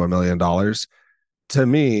going to go to $1 million. To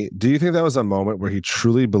me, do you think that was a moment where he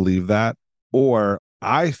truly believed that? Or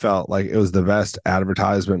I felt like it was the best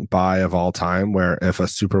advertisement buy of all time, where if a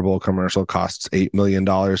Super Bowl commercial costs $8 million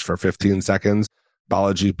for 15 seconds,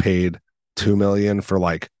 Balaji paid $2 million for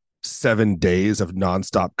like 7 days of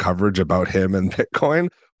nonstop coverage about him and Bitcoin.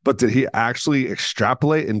 But did he actually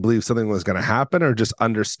extrapolate and believe something was going to happen, or just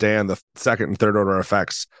understand the second and third order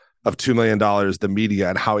effects of $2 million, the media,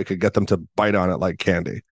 and how he could get them to bite on it like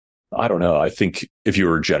candy? I don't know. I think if you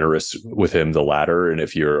were generous with him, the latter. And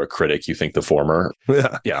if you're a critic, you think the former.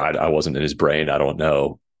 Yeah, I wasn't in his brain. I don't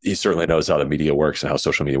know. He certainly knows how the media works and how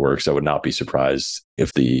social media works. I would not be surprised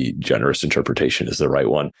if the generous interpretation is the right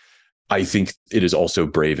one. I think it is also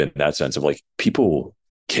brave in that sense of like people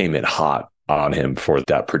came in hot on him for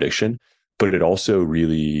that prediction, but it also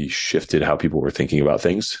really shifted how people were thinking about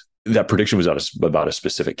things. That prediction was about a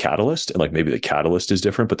specific catalyst, and like maybe the catalyst is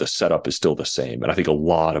different, but the setup is still the same. And I think a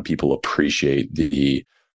lot of people appreciate the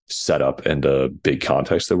setup and the big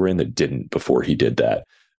context that we're in that didn't before he did that.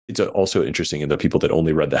 It's also interesting in the people that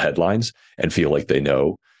only read the headlines and feel like they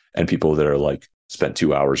know, and people that are like spent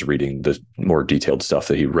 2 hours reading the more detailed stuff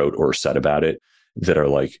that he wrote or said about it that are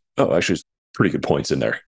like, oh, actually, there's pretty good points in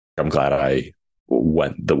there. I'm glad I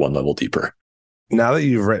went the one level deeper. Now that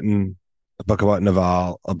you've written a book about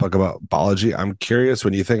Naval, a book about Balaji, I'm curious,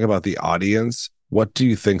 when you think about the audience, what do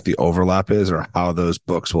you think the overlap is, or how those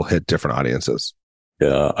books will hit different audiences?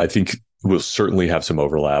 Yeah, I think we'll certainly have some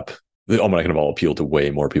overlap. The Almanack and Naval appeal to way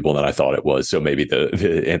more people than I thought it was. So maybe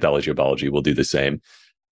the anthology of Balaji will do the same.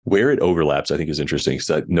 Where it overlaps, I think, is interesting.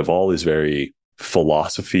 So Naval is very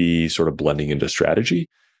philosophy sort of blending into strategy,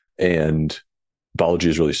 and Balaji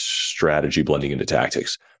is really strategy blending into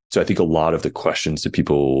tactics. So I think a lot of the questions that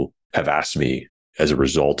people have asked me as a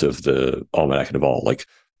result of the Almanack and Naval, like,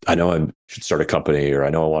 I know I should start a company, or I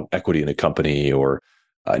know I want equity in a company, or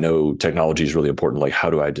I know technology is really important. Like, how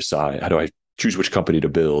do I decide? How do I choose which company to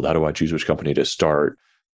build? How do I choose which company to start,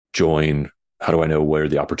 join? How do I know where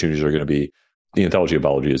the opportunities are going to be? The anthology of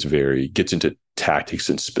Balaji gets into tactics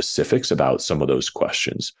and specifics about some of those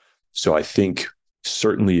questions. So I think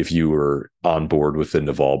certainly if you were on board with the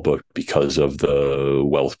Naval book because of the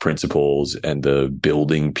wealth principles and the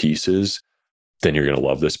building pieces, then you're going to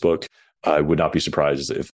love this book. I would not be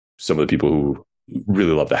surprised if some of the people who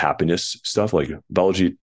really love the happiness stuff, like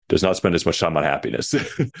Balaji does not spend as much time on happiness.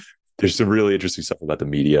 There's some really interesting stuff about the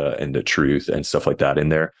media and the truth and stuff like that in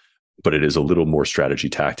there, but it is a little more strategy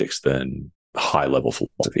tactics than high level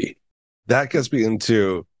philosophy. That gets me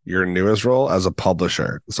into your newest role as a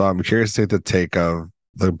publisher. So I'm curious to take the take of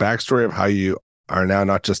the backstory of how you are now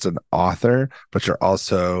not just an author, but you're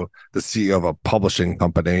also the CEO of a publishing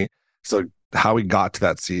company. So how we got to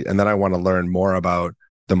that seat. And then I want to learn more about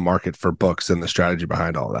the market for books and the strategy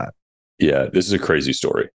behind all that. Yeah, this is a crazy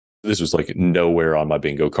story. This was like nowhere on my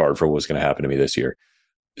bingo card for what was going to happen to me this year.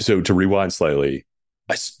 So to rewind slightly,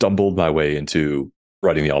 I stumbled my way into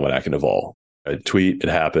writing the Almanack and Naval. A tweet, it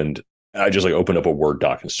happened. I just like opened up a Word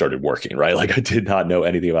doc and started working, right? Like I did not know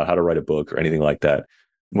anything about how to write a book or anything like that.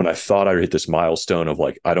 When I thought I hit this milestone of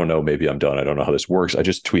like, I don't know, maybe I'm done. I don't know how this works. I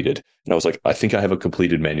just tweeted and I was like, I think I have a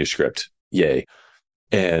completed manuscript. Yay.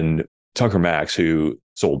 And Tucker Max, who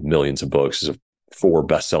sold millions of books, is 4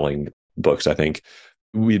 best-selling books, I think.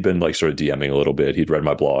 We'd been like sort of DMing a little bit. He'd read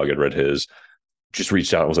my blog, I'd read his, just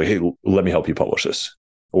reached out and was like, hey, let me help you publish this,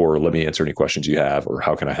 or let me answer any questions you have, or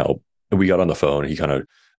how can I help? And we got on the phone. He kind of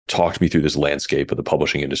talked me through this landscape of the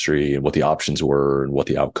publishing industry and what the options were and what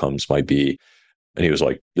the outcomes might be. And he was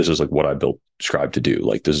like, this is like what I built Scribe to do.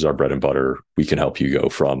 Like, this is our bread and butter. We can help you go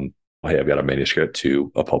from, hey, I've got a manuscript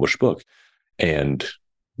to a published book, and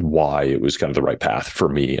why it was kind of the right path for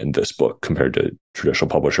me in this book compared to traditional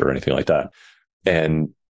publisher or anything like that. And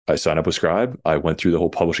I signed up with Scribe. I went through the whole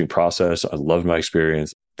publishing process. I loved my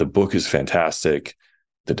experience. The book is fantastic.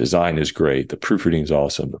 The design is great. The proofreading is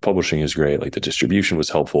awesome. The publishing is great. Like the distribution was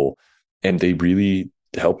helpful. And they really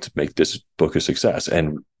helped make this book a success.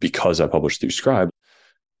 And because I published through Scribe,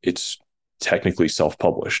 it's technically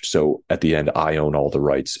self-published. So at the end, I own all the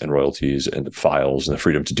rights and royalties and the files and the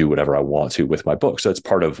freedom to do whatever I want to with my book. So that's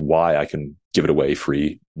part of why I can give it away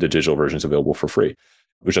free. The digital version is available for free,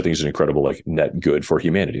 which I think is an incredible like net good for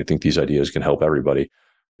humanity. I think these ideas can help everybody.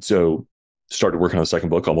 So started working on the second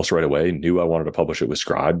book almost right away, knew I wanted to publish it with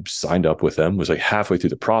Scribe, signed up with them, was like halfway through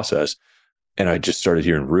the process. And I just started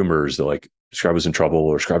hearing rumors that like Scribe was in trouble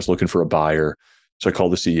or Scribe's looking for a buyer. So I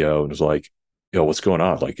called the CEO and was like, yo, what's going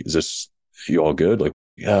on? Like, is this, you all good? Like,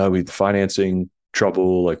 yeah, we financing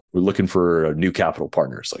trouble. Like, we're looking for a new capital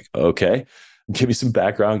partner. It's like, okay, give me some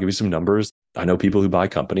background, give me some numbers. I know people who buy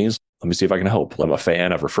companies. Let me see if I can help. I'm a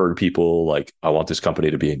fan. I've referred people. Like, I want this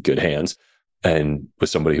company to be in good hands and with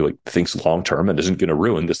somebody who like thinks long-term and isn't going to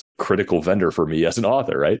ruin this critical vendor for me as an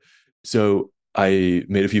author. Right. So I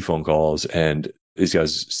made a few phone calls, and these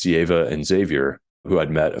guys, Sieva and Xavier, who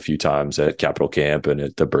I'd met a few times at Capital Camp and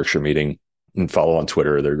at the Berkshire meeting, and follow on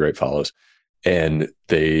Twitter. They're great follows. And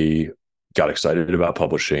they got excited about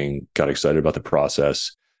publishing, got excited about the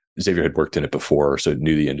process. Xavier had worked in it before, so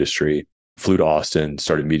knew the industry, flew to Austin,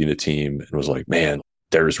 started meeting the team, and was like, man,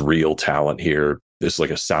 there's real talent here. This is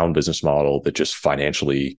like a sound business model that just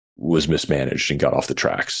financially was mismanaged and got off the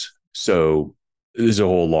tracks. So this is a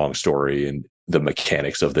whole long story, and the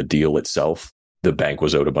mechanics of the deal itself. The bank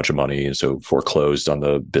was owed a bunch of money, and so foreclosed on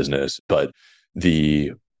the business. But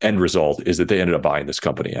the end result is that they ended up buying this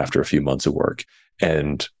company after a few months of work,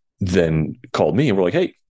 and then called me and were like,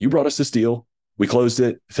 hey, you brought us this deal. We closed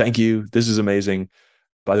it. Thank you. This is amazing.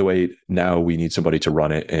 By the way, now we need somebody to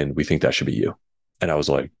run it, and we think that should be you. And I was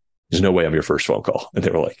like, there's no way I'm your first phone call. And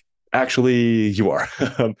they were like, actually, you are.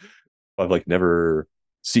 I've like never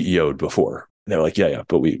CEO'd before. And they were like, yeah,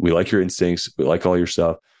 but we like your instincts. We like all your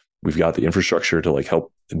stuff. We've got the infrastructure to like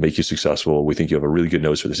help make you successful. We think you have a really good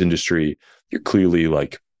nose for this industry. You're clearly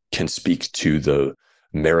like can speak to the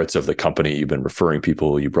merits of the company. You've been referring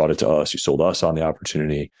people. You brought it to us. You sold us on the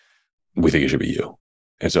opportunity. We think it should be you.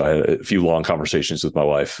 And so I had a few long conversations with my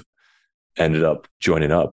wife, ended up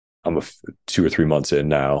joining up. I'm 2 or 3 months in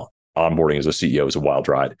now. Onboarding as a CEO is a wild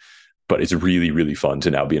ride, but it's really, really fun to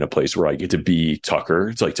now be in a place where I get to be Tucker.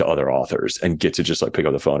 It's like to other authors and get to just like pick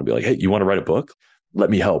up the phone and be like, hey, you want to write a book? Let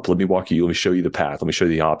me help. Let me walk you. Let me show you the path. Let me show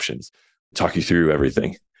you the options, talk you through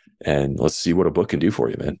everything. And let's see what a book can do for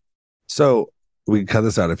you, man. So we can cut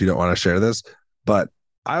this out if you don't want to share this, but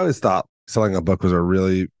I always thought selling a book was a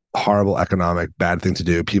really horrible economic bad thing to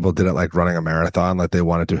do. People did it like running a marathon, like they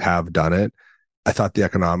wanted to have done it. I thought the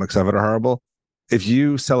economics of it are horrible. If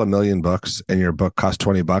you sell 1 million books and your book costs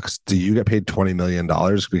 $20, do you get paid $20 million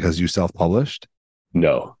because you self-published?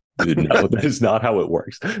 No, that is not how it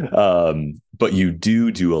works. But you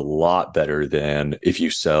do a lot better than if you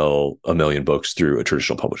sell 1 million books through a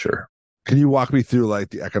traditional publisher. Can you walk me through like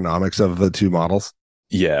the economics of the two models?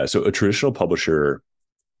 Yeah. So a traditional publisher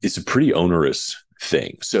is a pretty onerous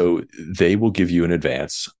thing. So they will give you an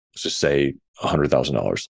advance, let's just say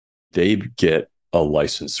 $100,000. They get a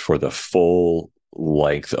license for the full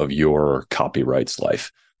length of your copyright's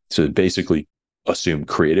life. So basically assume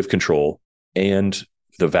creative control and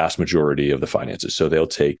the vast majority of the finances. So they'll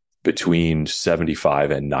take between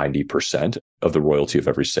 75 and 90% of the royalty of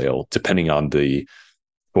every sale, depending on the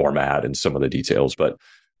format and some of the details. But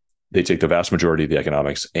they take the vast majority of the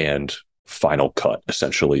economics and final cut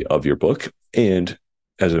essentially of your book. And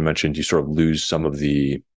as I mentioned, you sort of lose some of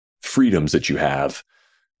the freedoms that you have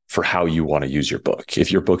for how you want to use your book.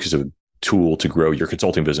 If your book is a tool to grow your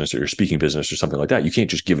consulting business or your speaking business or something like that, you can't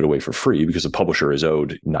just give it away for free because the publisher is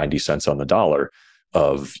owed 90 cents on the dollar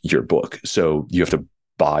of your book. So you have to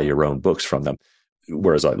buy your own books from them.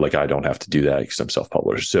 Whereas I don't have to do that because I'm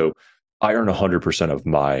self-published. So I earn 100% of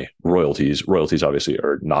my royalties. Royalties obviously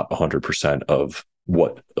are not 100% of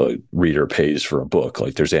what a reader pays for a book.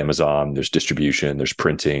 Like there's Amazon, there's distribution, there's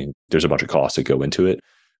printing, there's a bunch of costs that go into it.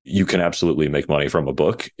 You can absolutely make money from a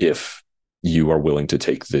book if you are willing to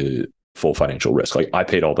take the full financial risk. Like I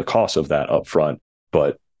paid all the costs of that up front,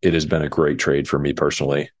 but it has been a great trade for me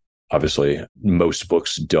personally. Obviously, most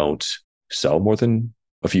books don't sell more than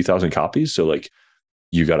a few thousand copies. So like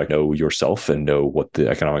you got to know yourself and know what the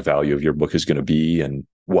economic value of your book is going to be and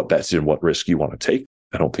what bets and what risk you want to take.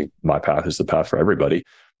 I don't think my path is the path for everybody,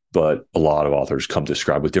 but a lot of authors come to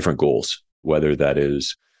Scribe with different goals, whether that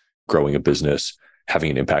is growing a business,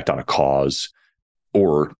 having an impact on a cause,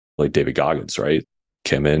 or like David Goggins, right?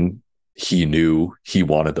 Came in, he knew he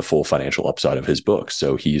wanted the full financial upside of his book.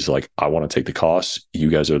 So he's like, I want to take the costs. You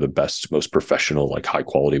guys are the best, most professional, like high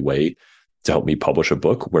quality way to help me publish a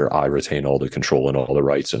book where I retain all the control and all the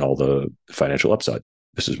rights and all the financial upside.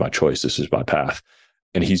 This is my choice. This is my path.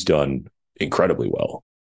 And he's done incredibly well.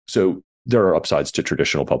 So there are upsides to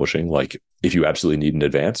traditional publishing. Like if you absolutely need an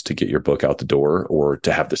advance to get your book out the door or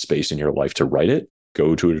to have the space in your life to write it,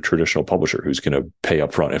 go to a traditional publisher who's going to pay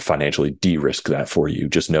upfront and financially de-risk that for you.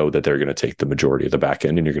 Just know that they're going to take the majority of the back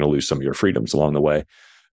end and you're going to lose some of your freedoms along the way.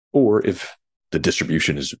 Or if the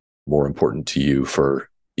distribution is more important to you for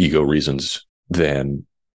ego reasons than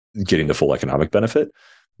getting the full economic benefit,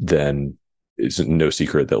 then it's no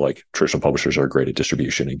secret that like traditional publishers are great at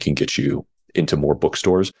distribution and can get you into more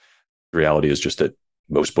bookstores. The reality is just that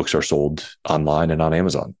most books are sold online and on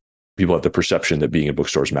Amazon. People have the perception that being in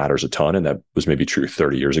bookstores matters a ton, and that was maybe true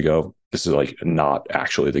 30 years ago. This is like not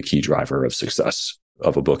actually the key driver of success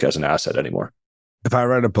of a book as an asset anymore. If I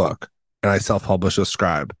write a book and I self-publish with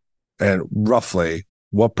Scribe, and roughly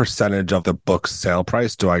what percentage of the book's sale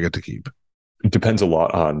price do I get to keep? It depends a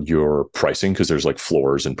lot on your pricing because there's like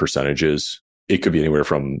floors and percentages. It could be anywhere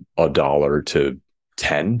from $1 to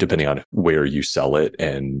 10, depending on where you sell it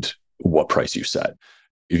and what price you set.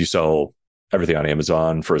 If you sell everything on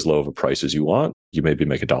Amazon for as low of a price as you want, you maybe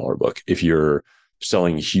make $1 a book. If you're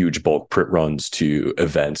selling huge bulk print runs to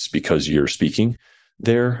events because you're speaking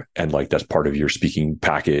there and like that's part of your speaking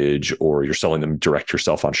package, or you're selling them direct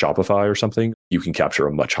yourself on Shopify or something, you can capture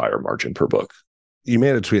a much higher margin per book. You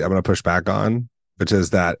made a tweet I'm going to push back on, which is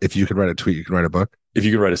that if you could write a tweet, you can write a book. If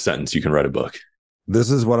you can write a sentence, you can write a book. This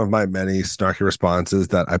is one of my many snarky responses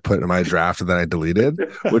that I put in my draft and then I deleted,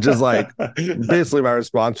 which is like basically my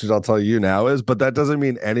response, which I'll tell you now is, but that doesn't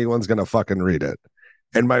mean anyone's going to fucking read it.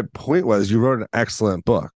 And my point was you wrote an excellent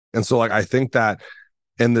book. And so like, I think that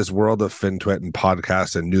in this world of FinTwit and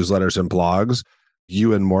podcasts and newsletters and blogs,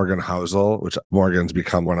 you and Morgan Housel, which Morgan's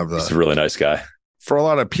become one of the... He's a really nice guy. For a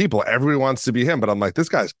lot of people, everybody wants to be him. But I'm like, this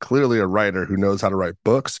guy's clearly a writer who knows how to write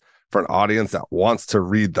books for an audience that wants to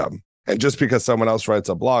read them. And just because someone else writes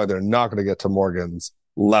a blog, they're not going to get to Morgan's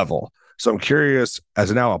level. So I'm curious,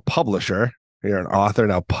 as now a publisher, you're an author,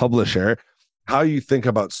 now publisher, how you think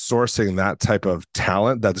about sourcing that type of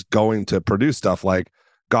talent that's going to produce stuff like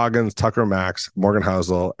Goggins, Tucker Max, Morgan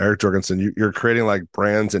Housel, Eric Jorgenson. You're creating like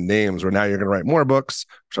brands and names where now you're going to write more books,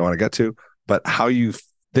 which I want to get to, but how you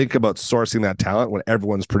think about sourcing that talent when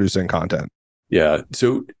everyone's producing content. Yeah.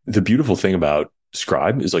 So the beautiful thing about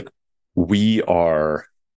Scribe is like we are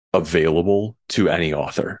available to any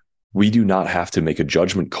author. We do not have to make a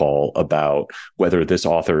judgment call about whether this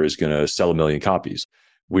author is going to sell 1 million copies.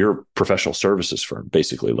 We're a professional services firm,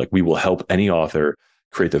 basically. Like we will help any author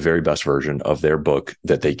create the very best version of their book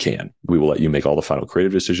that they can. We will let you make all the final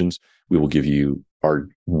creative decisions. We will give you our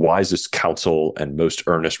wisest counsel and most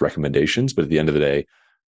earnest recommendations. But at the end of the day,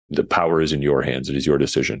 the power is in your hands. It is your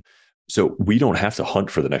decision. So we don't have to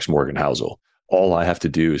hunt for the next Morgan Housel. All I have to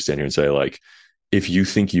do is stand here and say, like, if you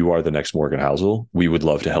think you are the next Morgan Housel, we would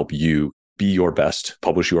love to help you be your best,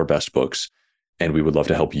 publish your best books, and we would love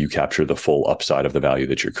to help you capture the full upside of the value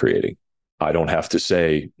that you're creating. I don't have to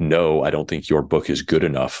say, no, I don't think your book is good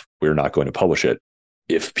enough. We're not going to publish it.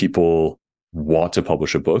 If people want to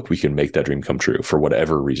publish a book, we can make that dream come true for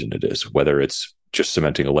whatever reason it is, whether it's just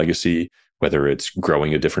cementing a legacy, whether it's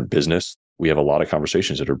growing a different business. We have a lot of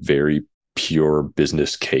conversations that are very pure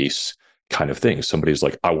business case kind of things. Somebody's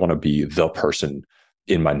like, I want to be the person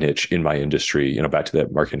in my niche, in my industry. You know, back to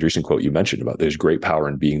that Mark Andreessen quote you mentioned about there's great power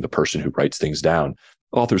in being the person who writes things down.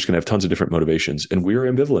 Authors can have tons of different motivations, and we're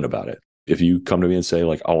ambivalent about it. If you come to me and say,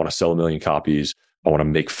 like, I want to sell 1 million copies, I want to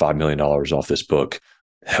make $5 million off this book,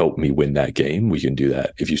 help me win that game, we can do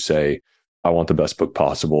that. If you say, I want the best book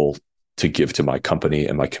possible to give to my company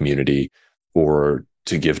and my community, or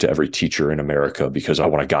to give to every teacher in America because I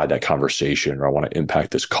want to guide that conversation, or I want to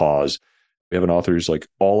impact this cause. We have an author who's like,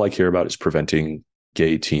 all I care about is preventing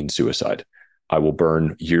gay teen suicide. I will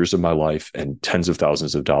burn years of my life and tens of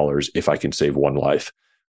thousands of dollars if I can save one life.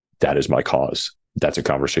 That is my cause. That's a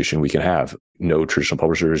conversation we can have. No traditional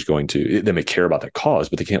publisher is going to, they may care about that cause,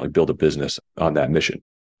 but they can't like build a business on that mission.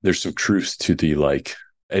 There's some truth to the like,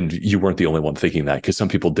 and you weren't the only one thinking that because some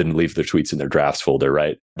people didn't leave their tweets in their drafts folder,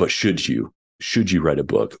 right? But should you write a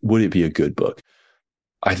book? Would it be a good book?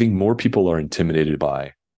 I think more people are intimidated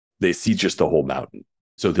by, they see just the whole mountain.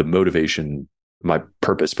 So the motivation, my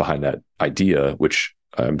purpose behind that idea, which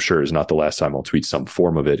I'm sure is not the last time I'll tweet some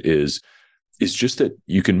form of it, is just that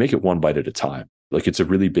you can make it one bite at a time. Like it's a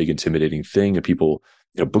really big, intimidating thing. And people,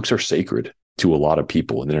 you know, books are sacred to a lot of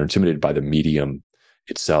people, and they're intimidated by the medium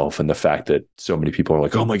itself. And the fact that so many people are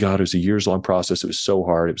like, oh my God, it was a years long process. It was so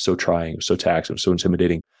hard. It was so trying. It was so taxing. It was so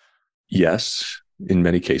intimidating. Yes, in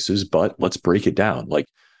many cases, but let's break it down. Like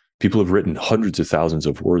people have written hundreds of thousands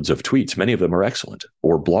of words of tweets. Many of them are excellent,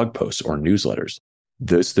 or blog posts or newsletters.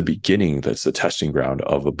 That's the beginning. That's the testing ground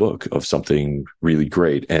of a book, of something really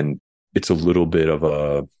great. And it's a little bit of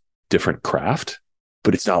a different craft,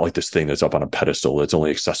 but it's not like this thing that's up on a pedestal that's only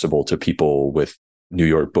accessible to people with New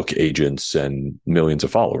York book agents and millions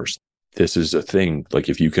of followers. This is a thing, like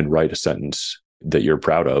if you can write a sentence that you're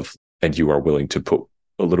proud of and you are willing to put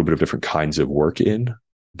a little bit of different kinds of work in,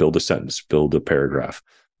 build a sentence, build a paragraph,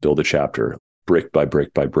 build a chapter, brick by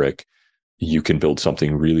brick by brick. You can build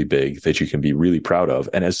something really big that you can be really proud of.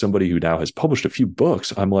 And as somebody who now has published a few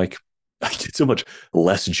books, I'm like, I get so much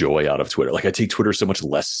less joy out of Twitter. Like I take Twitter so much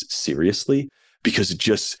less seriously because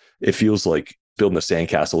it feels like building a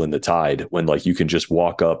sandcastle in the tide when like you can just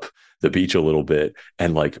walk up the beach a little bit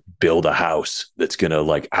and like build a house that's going to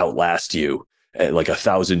like outlast you, like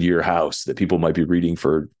 1,000-year house that people might be reading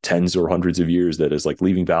for tens or hundreds of years that is like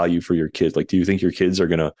leaving value for your kids. Like, do you think your kids are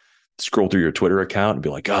going to scroll through your Twitter account and be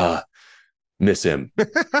like, miss him.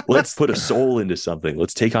 Let's put a soul into something.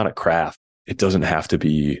 Let's take on a craft. It doesn't have to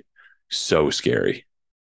be so scary.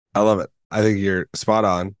 I love it. I think you're spot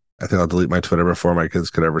on. I think I'll delete my Twitter before my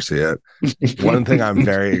kids could ever see it. One thing I'm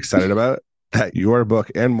very excited about that your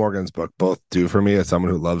book and Morgan's book both do for me as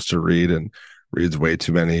someone who loves to read and reads way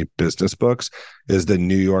too many business books is the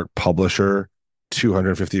New York publisher,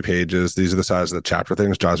 250 pages. These are the size of the chapter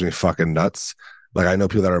things. Drives me fucking nuts. Like I know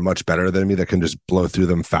people that are much better than me that can just blow through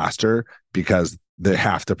them faster because they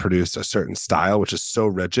have to produce a certain style, which is so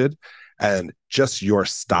rigid. And just your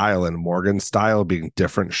style and Morgan's style being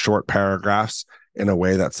different, short paragraphs in a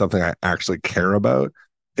way that's something I actually care about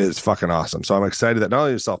is fucking awesome. So I'm excited that not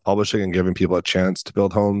only self-publishing and giving people a chance to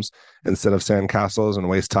build homes instead of sandcastles and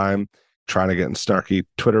waste time trying to get in snarky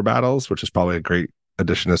Twitter battles, which is probably a great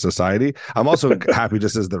addition to society. I'm also happy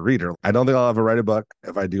just as the reader. I don't think I'll ever write a book.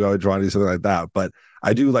 If I do, I would try to do something like that. But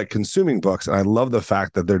I do like consuming books, and I love the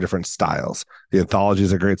fact that they're different styles. The anthology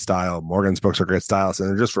is a great style. Morgan's books are great styles, and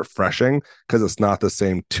they're just refreshing because it's not the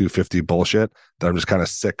same 250 bullshit that I'm just kind of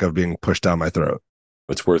sick of being pushed down my throat.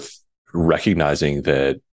 It's worth recognizing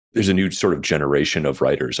that there's a new sort of generation of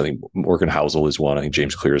writers. I think Morgan Housel is one. I think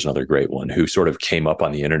James Clear is another great one who sort of came up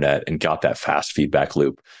on the internet and got that fast feedback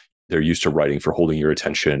loop. They're used to writing for holding your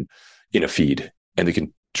attention in a feed, and they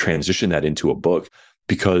can transition that into a book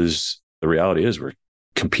because the reality is we're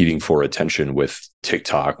competing for attention with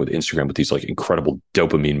TikTok, with Instagram, with these like incredible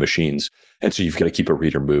dopamine machines. And so you've got to keep a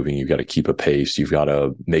reader moving. You've got to keep a pace. You've got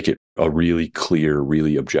to make it a really clear,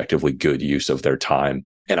 really objectively good use of their time.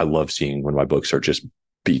 And I love seeing when my books are just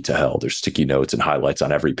beat to hell. There's sticky notes and highlights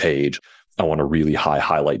on every page. I want a really high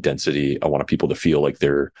highlight density. I want people to feel like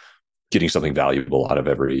they're getting something valuable out of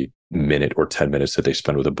every minute or 10 minutes that they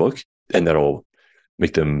spend with a book. And that'll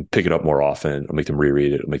make them pick it up more often. It'll make them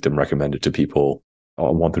reread it. It'll make them recommend it to people. I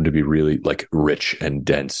want them to be really like rich and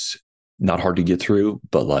dense, not hard to get through,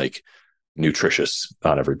 but like nutritious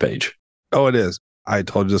on every page. Oh, it is. I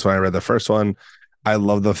told you this when I read the first one. I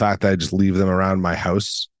love the fact that I just leave them around my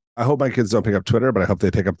house. I hope my kids don't pick up Twitter, but I hope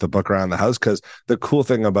they pick up the book around the house, because the cool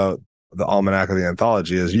thing about the Almanack or the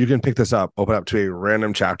anthology is you can pick this up, open up to a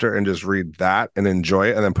random chapter and just read that and enjoy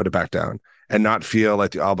it and then put it back down and not feel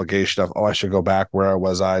like the obligation of, oh, I should go back. Where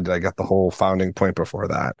was I? Did I get the whole founding point before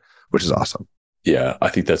that? Which is awesome. Yeah, I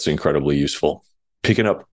think that's incredibly useful. Picking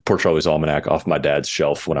up Porcelli's Almanack off my dad's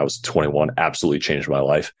shelf when I was 21 absolutely changed my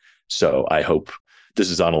life. So I hope this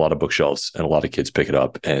is on a lot of bookshelves and a lot of kids pick it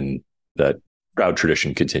up and that proud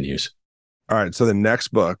tradition continues. All right. So the next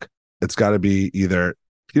book, it's got to be either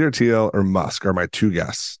Peter Thiel or Musk are my two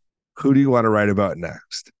guesses. Who do you want to write about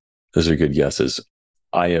next? Those are good guesses.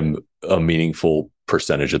 I am a meaningful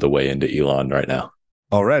percentage of the way into Elon right now.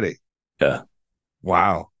 Already? Yeah.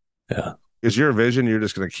 Wow. Yeah. Is your vision you're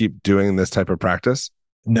just going to keep doing this type of practice?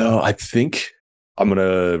 No, I think I'm going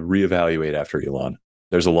to reevaluate after Elon.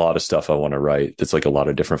 There's a lot of stuff I want to write that's like a lot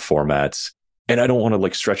of different formats. And I don't want to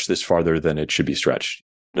like stretch this farther than it should be stretched.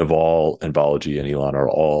 Naval and Balaji and Elon are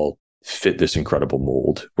all fit this incredible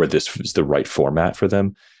mold where this is the right format for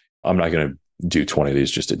them. I'm not going to do 20 of these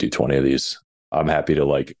just to do 20 of these. I'm happy to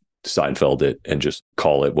like Seinfeld it and just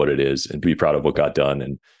call it what it is and be proud of what got done.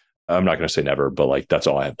 And I'm not going to say never, but like that's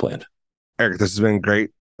all I have planned. Eric, this has been great.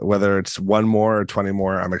 Whether it's one more or 20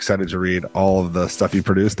 more, I'm excited to read all of the stuff you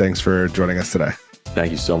produce. Thanks for joining us today. Thank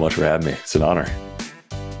you so much for having me. It's an honor.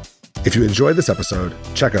 If you enjoyed this episode,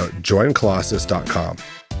 check out joincolossus.com.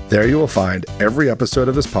 There you will find every episode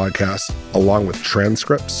of this podcast, along with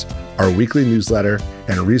transcripts, our weekly newsletter,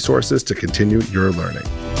 and resources to continue your learning.